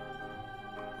 Wait.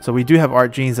 So we do have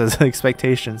art jeans as an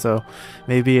expectation, so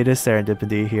maybe it is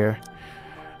serendipity here.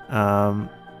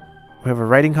 We have a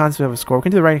writing contest, we have a score. We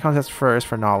can do the writing contest first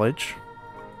for knowledge.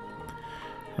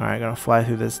 Alright, gonna fly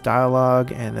through this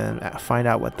dialogue and then find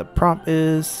out what the prompt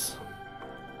is.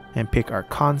 And pick our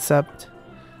concept.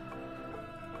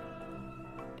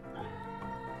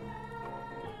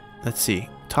 Let's see.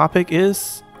 Topic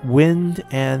is wind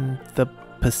and the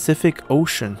Pacific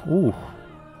Ocean. Ooh.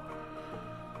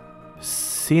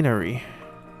 Scenery.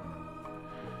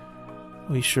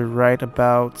 We should write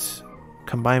about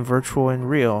combine virtual and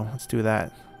real. Let's do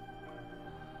that.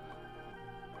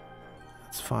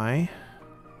 That's fine.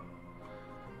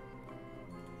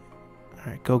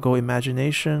 Alright, go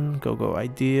imagination, go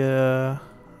idea.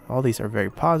 All these are very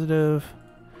positive.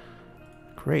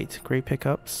 Great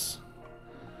pickups.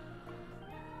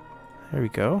 There we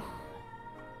go.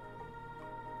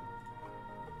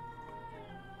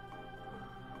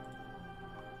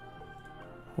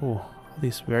 Oh, all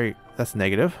these very, that's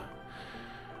negative.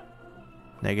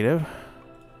 Negative.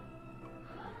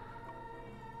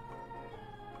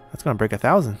 That's gonna break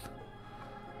 1,000.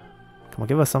 Come on,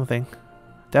 give us something.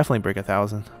 Definitely break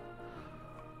 1,000.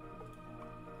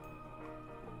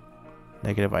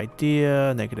 Negative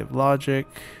idea, negative logic.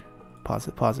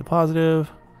 Positive.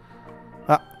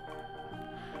 Ah.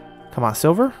 Come on,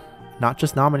 silver? Not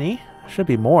just nominee? Should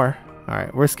be more.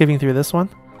 Alright, we're skipping through this one.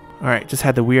 Alright, just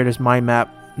had the weirdest mind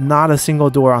map. Not a single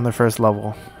door on the first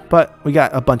level. But we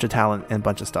got a bunch of talent and a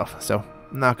bunch of stuff, so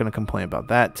I'm not going to complain about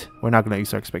that. We're not going to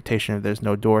use our expectation if there's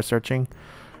no door searching.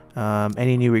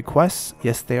 Any new requests?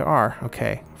 Yes, there are.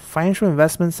 Okay. Financial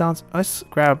investment sounds... Let's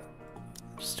grab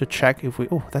just to check if we...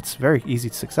 Oh, that's very easy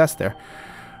success there.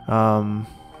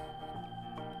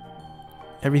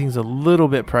 Everything's a little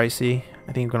bit pricey.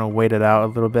 I think I'm going to wait it out a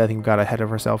little bit. I think we got ahead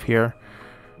of ourselves here.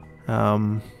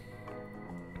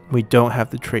 We don't have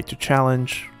the trait to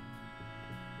challenge.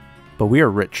 But we are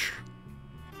rich.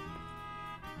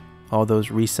 All those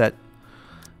reset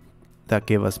that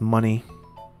gave us money.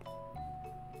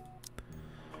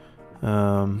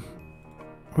 We're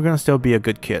gonna still be a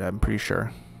good kid, I'm pretty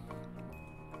sure.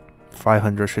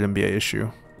 500 shouldn't be an issue.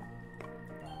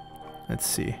 Let's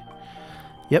see.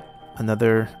 Yep,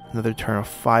 another turn of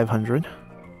 500.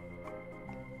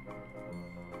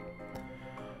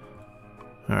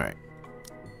 All right.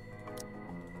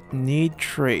 Need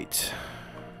trait.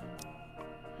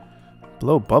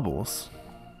 Blow bubbles.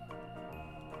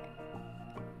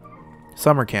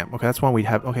 Summer camp. Okay, that's one we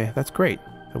have. Okay, that's great.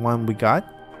 The one we got.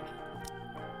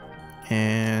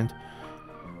 And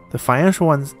the financial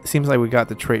one seems like we got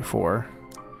the trait for,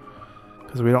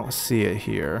 because we don't see it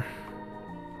here.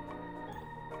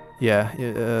 Yeah,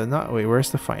 wait,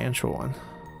 where's the financial one?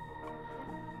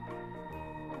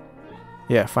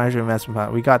 Yeah, financial investment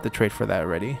plan. We got the trait for that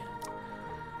already.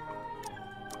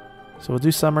 So we'll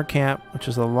do summer camp, which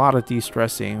is a lot of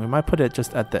de-stressing. We might put it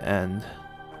just at the end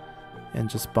and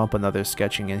just bump another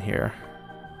sketching in here.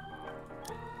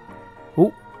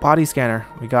 Ooh, body scanner.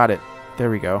 We got it. There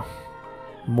we go.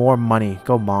 More money.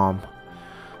 Go mom.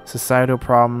 Societal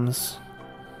problems.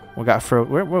 We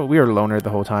are loner the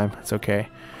whole time. It's okay.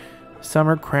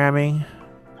 Summer cramming.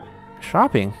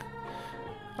 Shopping.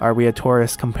 Are we a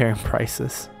tourist comparing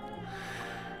prices?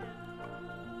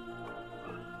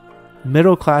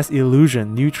 Middle class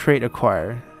illusion. New trait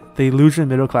acquired. The illusion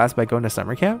middle class by going to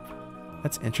summer camp?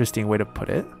 That's an interesting way to put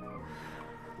it.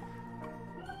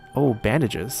 Oh,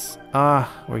 bandages.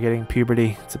 Ah, we're getting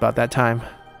puberty. It's about that time.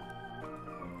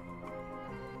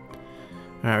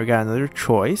 Alright, we got another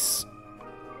choice.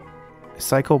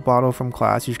 Cycle bottle from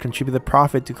class. You contribute the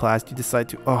profit to class. You decide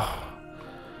to... Oh.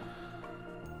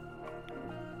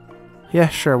 Yeah,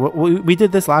 sure. We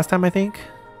did this last time, I think.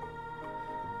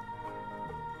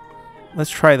 Let's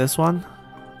try this one.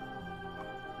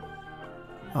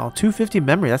 Oh, 250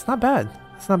 memory. That's not bad.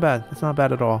 That's not bad. That's not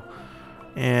bad at all.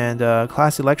 And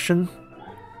class election.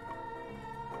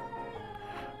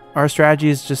 Our strategy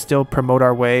is just still promote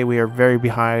our way. We are very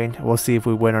behind. We'll see if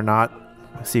we win or not.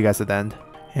 I'll see you guys at the end.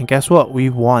 And guess what? We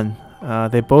won.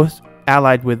 They both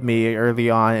allied with me early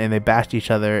on and they bashed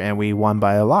each other and we won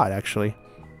by a lot, actually.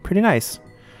 Pretty nice.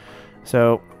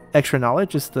 So extra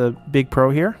knowledge is the big pro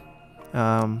here.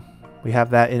 We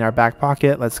have that in our back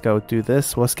pocket. Let's go do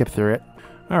this. We'll skip through it.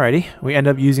 Alrighty, we end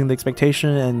up using the expectation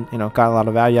and, you know, got a lot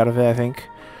of value out of it, I think.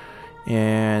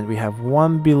 And we have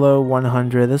one below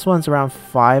 100. This one's around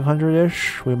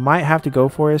 500-ish. We might have to go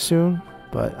for it soon,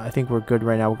 but I think we're good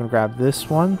right now. We're going to grab this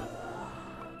one.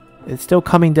 It's still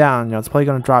coming down. You know, it's probably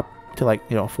going to drop to like,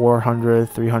 you know, 400,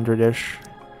 300-ish.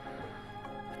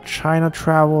 China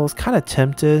travel is kind of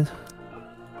tempted.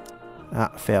 Ah,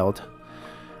 failed.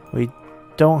 We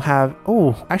don't have...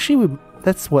 Oh, actually,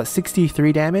 that's what,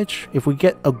 63 damage? If we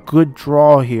get a good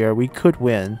draw here, we could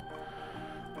win.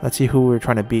 Let's see who we're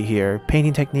trying to beat here.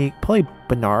 Painting technique, probably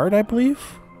Bernard, I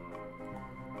believe.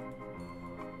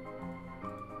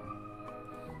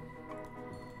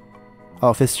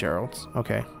 Oh, Fitzgerald's.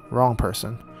 Okay, wrong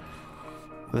person.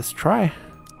 Let's try.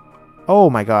 Oh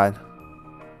my god.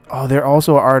 Oh, they're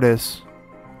also artists.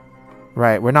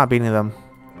 Right, we're not beating them.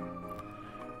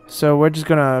 So we're just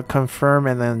gonna confirm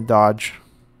and then dodge.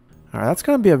 Alright, that's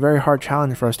gonna be a very hard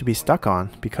challenge for us to be stuck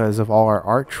on because of all our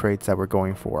art traits that we're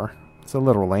going for. It's a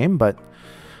little lame, but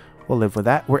we'll live with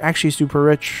that. We're actually super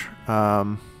rich.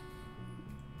 We're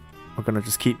gonna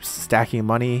just keep stacking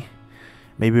money.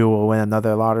 Maybe we'll win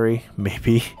another lottery.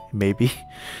 Maybe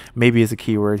is a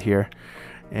key word here.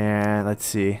 And let's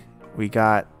see. We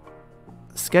got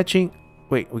sketching.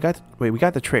 We got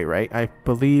the trait, right? I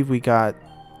believe we got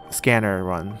scanner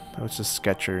one. That was just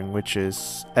sketching, which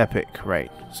is epic,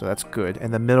 right? So that's good.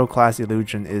 And the middle class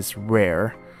illusion is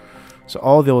rare. So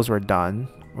all those were done.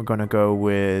 We're gonna go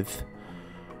with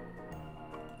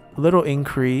a little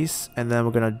increase, and then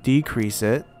we're gonna decrease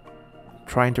it,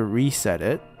 trying to reset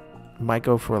it. Might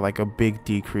go for like a big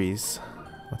decrease.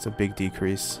 What's a big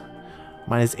decrease?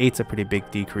 -8's a pretty big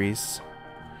decrease.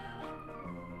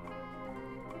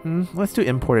 Let's do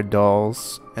imported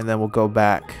dolls, and then we'll go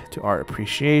back to art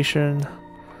appreciation.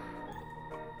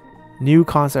 New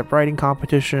concept writing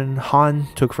competition. Han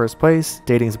took first place.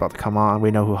 Dating's about to come on.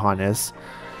 We know who Han is.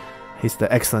 He's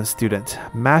the excellent student.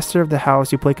 Master of the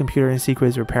house. You play computer in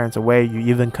secrets. Your parents away. You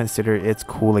even consider it's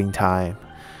cooling time.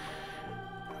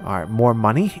 Alright, more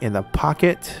money in the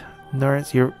pocket.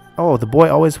 Nurse, you're... Oh, the boy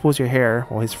always pulls your hair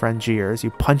while his friend jeers. You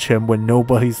punch him when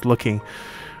nobody's looking.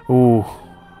 Ooh,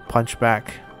 punch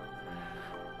back.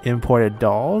 Imported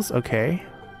dolls. Okay.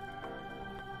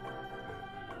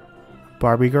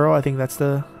 Barbie girl. I think that's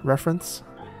the reference.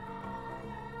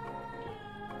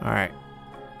 Alright.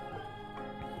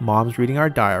 Mom's reading our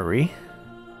diary.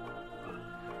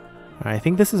 I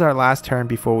think this is our last turn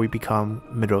before we become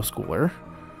middle schooler.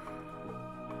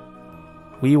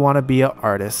 We want to be an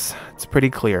artist. It's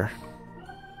pretty clear.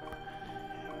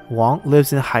 Wang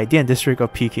lives in Haidian district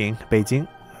of Peking, Beijing.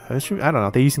 I don't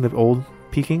know. They're using the old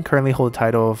Peking. Currently hold the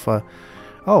title of...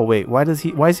 Oh, wait. Why is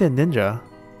he a ninja?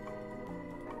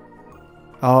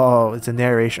 Oh, it's a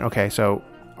narration. Okay, so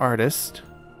artist.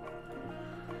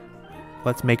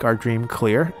 Let's make our dream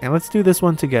clear. And let's do this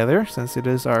one together since it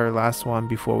is our last one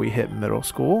before we hit middle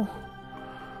school.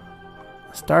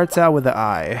 Starts out with the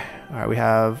eye. Alright, we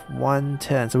have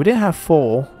 110. So we didn't have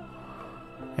full.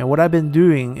 And what I've been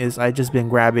doing is I've just been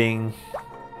grabbing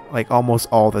like almost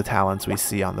all the talents we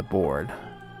see on the board.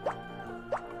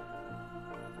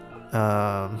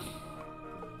 I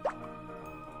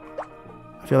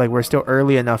feel like we're still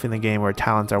early enough in the game where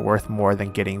talents are worth more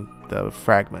than getting the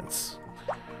fragments.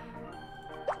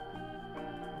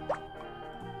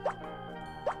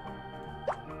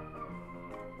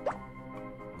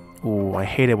 Ooh, I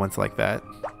hate it when it's like that.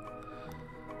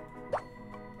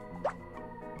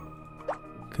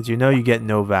 Because you know you get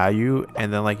no value,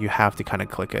 and then like you have to kind of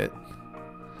click it.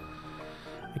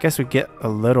 I guess we get a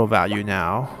little value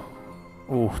now.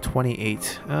 Ooh,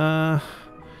 28.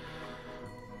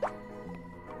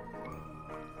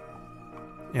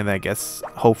 And then I guess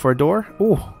hope for a door.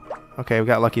 Ooh, okay, we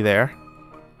got lucky there.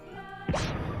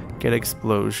 Get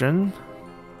explosion.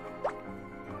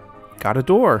 Got a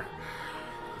door.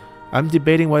 I'm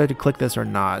debating whether to click this or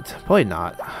not. Probably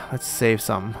not. Let's save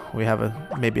some. We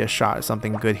have maybe a shot at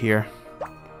something good here.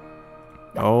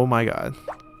 Oh my god.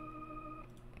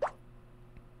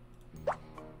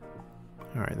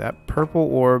 Alright, that purple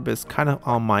orb is kind of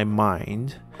on my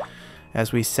mind.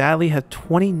 As we sadly have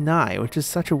 29, which is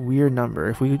such a weird number.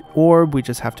 If we orb, we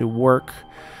just have to work.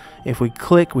 If we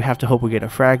click, we have to hope we get a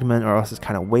fragment, or else it's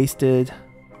kind of wasted.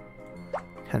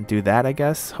 Kind of do that, I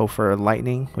guess. Hope for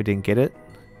lightning. We didn't get it.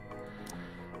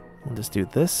 We'll just do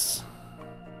this.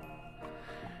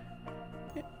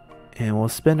 And we'll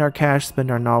spend our cash,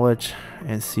 spend our knowledge,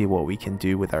 and see what we can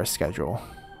do with our schedule.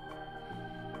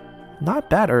 Not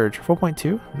bad urge.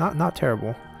 4.2. Not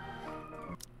terrible.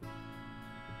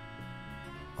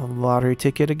 A lottery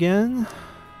ticket again.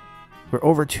 We're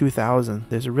over 2,000.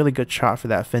 There's a really good shot for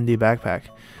that Fendi backpack.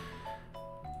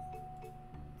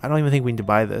 I don't even think we need to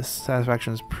buy this.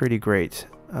 Satisfaction is pretty great.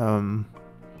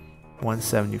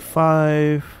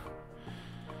 175.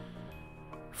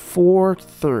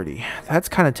 430. That's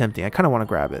kind of tempting. I kind of want to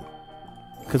grab it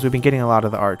because we've been getting a lot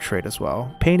of the art trade as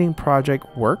well. Painting project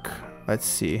work. Let's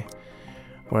see.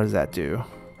 What does that do?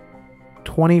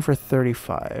 20 for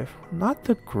 35. Not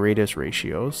the greatest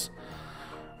ratios.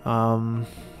 Yeah,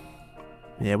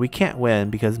 we can't win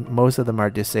because most of them are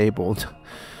disabled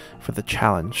for the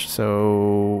challenge.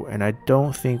 So, and I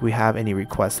don't think we have any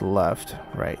requests left.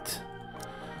 Right.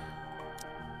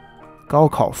 I'll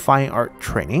call fine art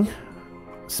training.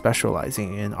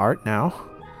 Specializing in art now.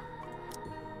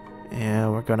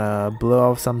 And we're gonna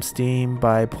blow off some steam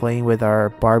by playing with our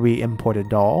Barbie imported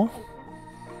doll.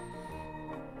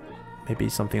 Maybe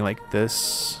something like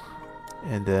this.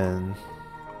 And then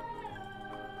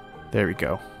there we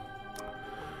go.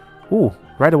 Ooh,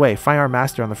 right away, fine art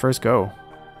master on the first go.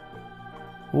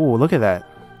 Ooh, look at that.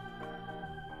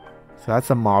 So that's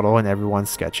a model and everyone's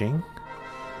sketching.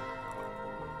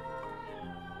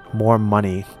 More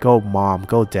money. Go mom.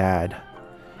 Go dad.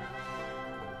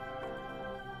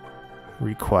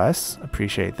 Requests.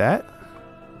 Appreciate that.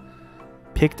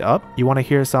 Picked up. You want to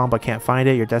hear a song but can't find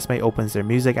it. Your deskmate opens their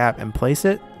music app and plays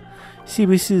it. 是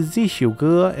不是这首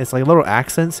歌? It's like a little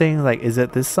accent saying like, is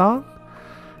it this song?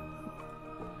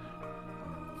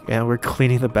 And we're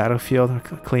cleaning the battlefield.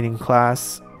 Cleaning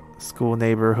class. School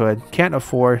neighborhood. Can't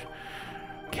afford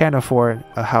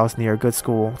a house near a good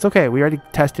school. It's okay. We already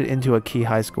tested into a key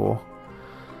high school.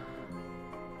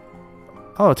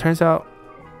 Oh, it turns out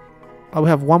we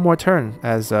have one more turn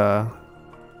as an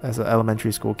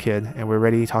elementary school kid, and we're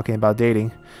already talking about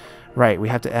dating. Right, we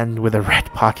have to end with a red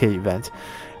pocket event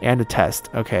and a test.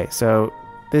 Okay, so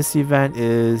this event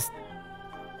is...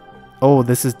 Oh,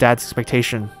 this is dad's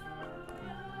expectation.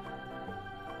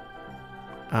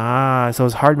 Ah, so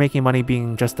it's hard making money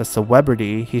being just a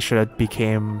celebrity. He should have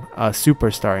became a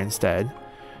superstar instead.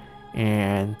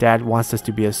 And dad wants us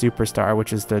to be a superstar,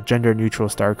 which is the gender neutral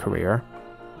star career.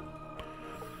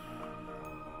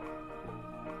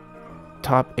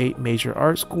 Top 8 major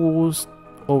art schools.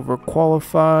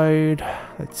 Overqualified.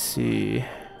 Let's see.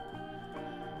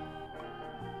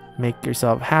 Make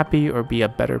yourself happy or be a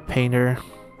better painter.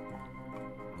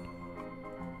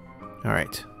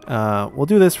 Alright. We'll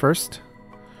do this first.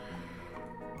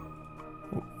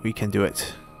 We can do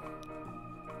it.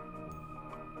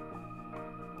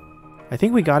 I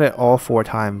think we got it all 4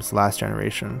 times last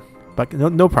generation. But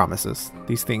no promises.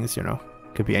 These things, you know,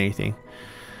 could be anything.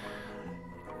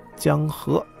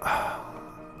 Jianghe.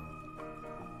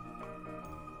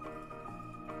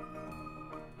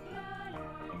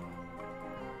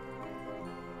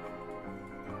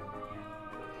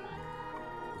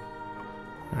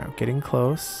 Alright, getting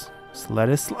close. Just let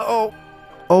it slow.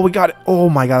 Oh, we got it. Oh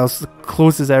my god, that's the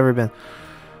closest it's ever been.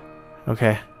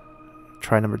 Okay.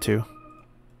 Try number 2.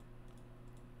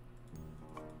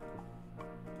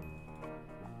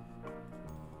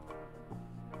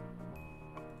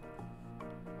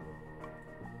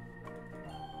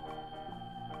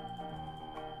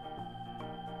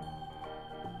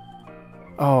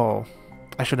 Oh,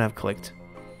 I shouldn't have clicked.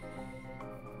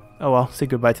 Oh well, say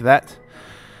goodbye to that.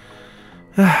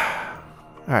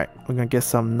 Alright, we're gonna get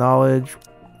some knowledge.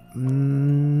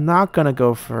 Not gonna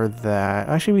go for that.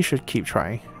 Actually, we should keep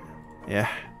trying. Yeah,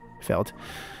 failed.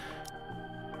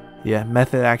 Yeah,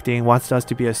 method acting wants us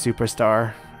to be a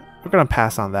superstar. We're gonna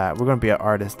pass on that. We're gonna be an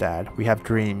artist, Dad. We have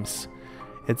dreams.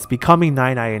 It's becoming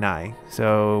 9.99,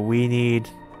 so we need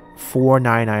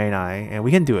 4.999, and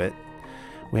we can do it.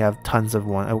 We have tons of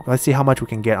one. Let's see how much we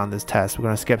can get on this test. We're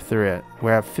gonna skip through it.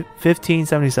 We're at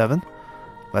 1577.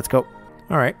 Let's go.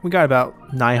 All right, we got about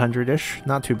 900-ish.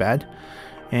 Not too bad.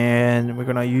 And we're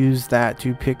gonna use that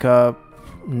to pick up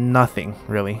nothing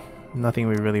really. Nothing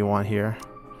we really want here.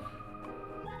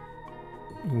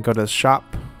 We can go to the shop.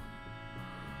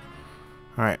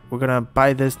 Alright, we're gonna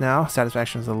buy this now.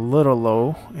 Satisfaction is a little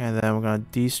low. And then we're gonna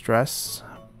de-stress.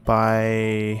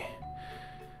 Buy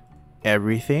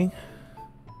everything.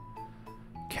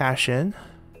 Cash in.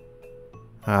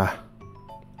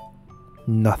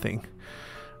 Nothing.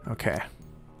 Okay.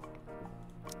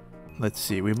 Let's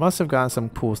see. We must have gotten some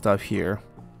cool stuff here.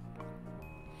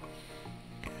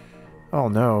 Oh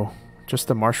no. Just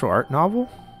the martial art novel?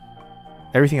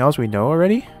 Everything else we know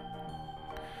already?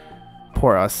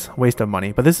 Poor us. Waste of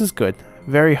money. But this is good.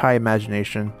 Very high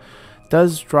imagination.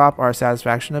 Does drop our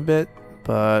satisfaction a bit,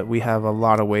 but we have a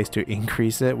lot of ways to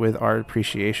increase it with our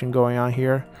appreciation going on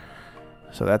here.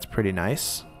 So that's pretty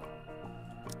nice.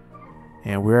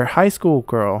 And we're a high school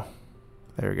girl.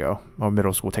 There we go. Or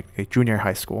middle school, technically. Junior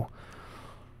high school.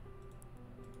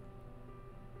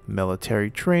 Military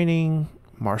training.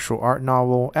 Martial art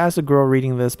novel. As a girl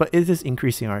reading this, but it is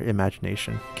increasing our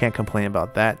imagination. Can't complain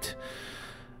about that.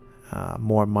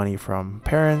 More money from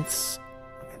parents.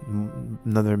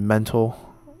 Another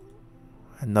mental.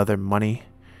 Another money.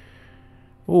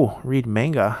 Ooh, read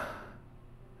manga.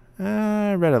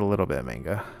 I read a little bit of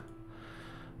manga.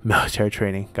 Military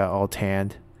training. Got all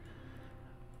tanned.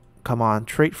 Come on.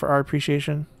 Trait for our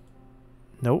appreciation.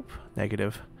 Nope.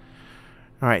 Negative.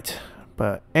 Alright.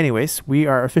 But anyways, we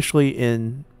are officially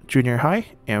in junior high,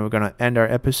 and we're going to end our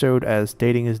episode as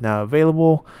dating is now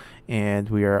available, and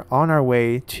we are on our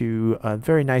way to a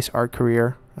very nice art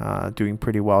career, doing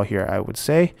pretty well here, I would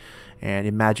say, and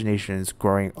imagination is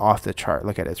growing off the chart.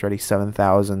 Look at it, it's already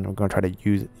 7,000. We're going to try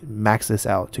to max this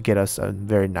out to get us a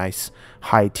very nice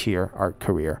high tier art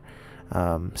career.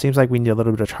 Seems like we need a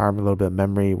little bit of charm, a little bit of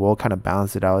memory. We'll kind of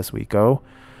balance it out as we go,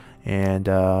 and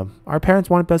our parents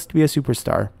wanted us to be a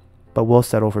superstar, but we'll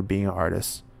settle for being an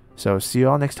artist. So see you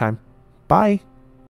all next time. Bye.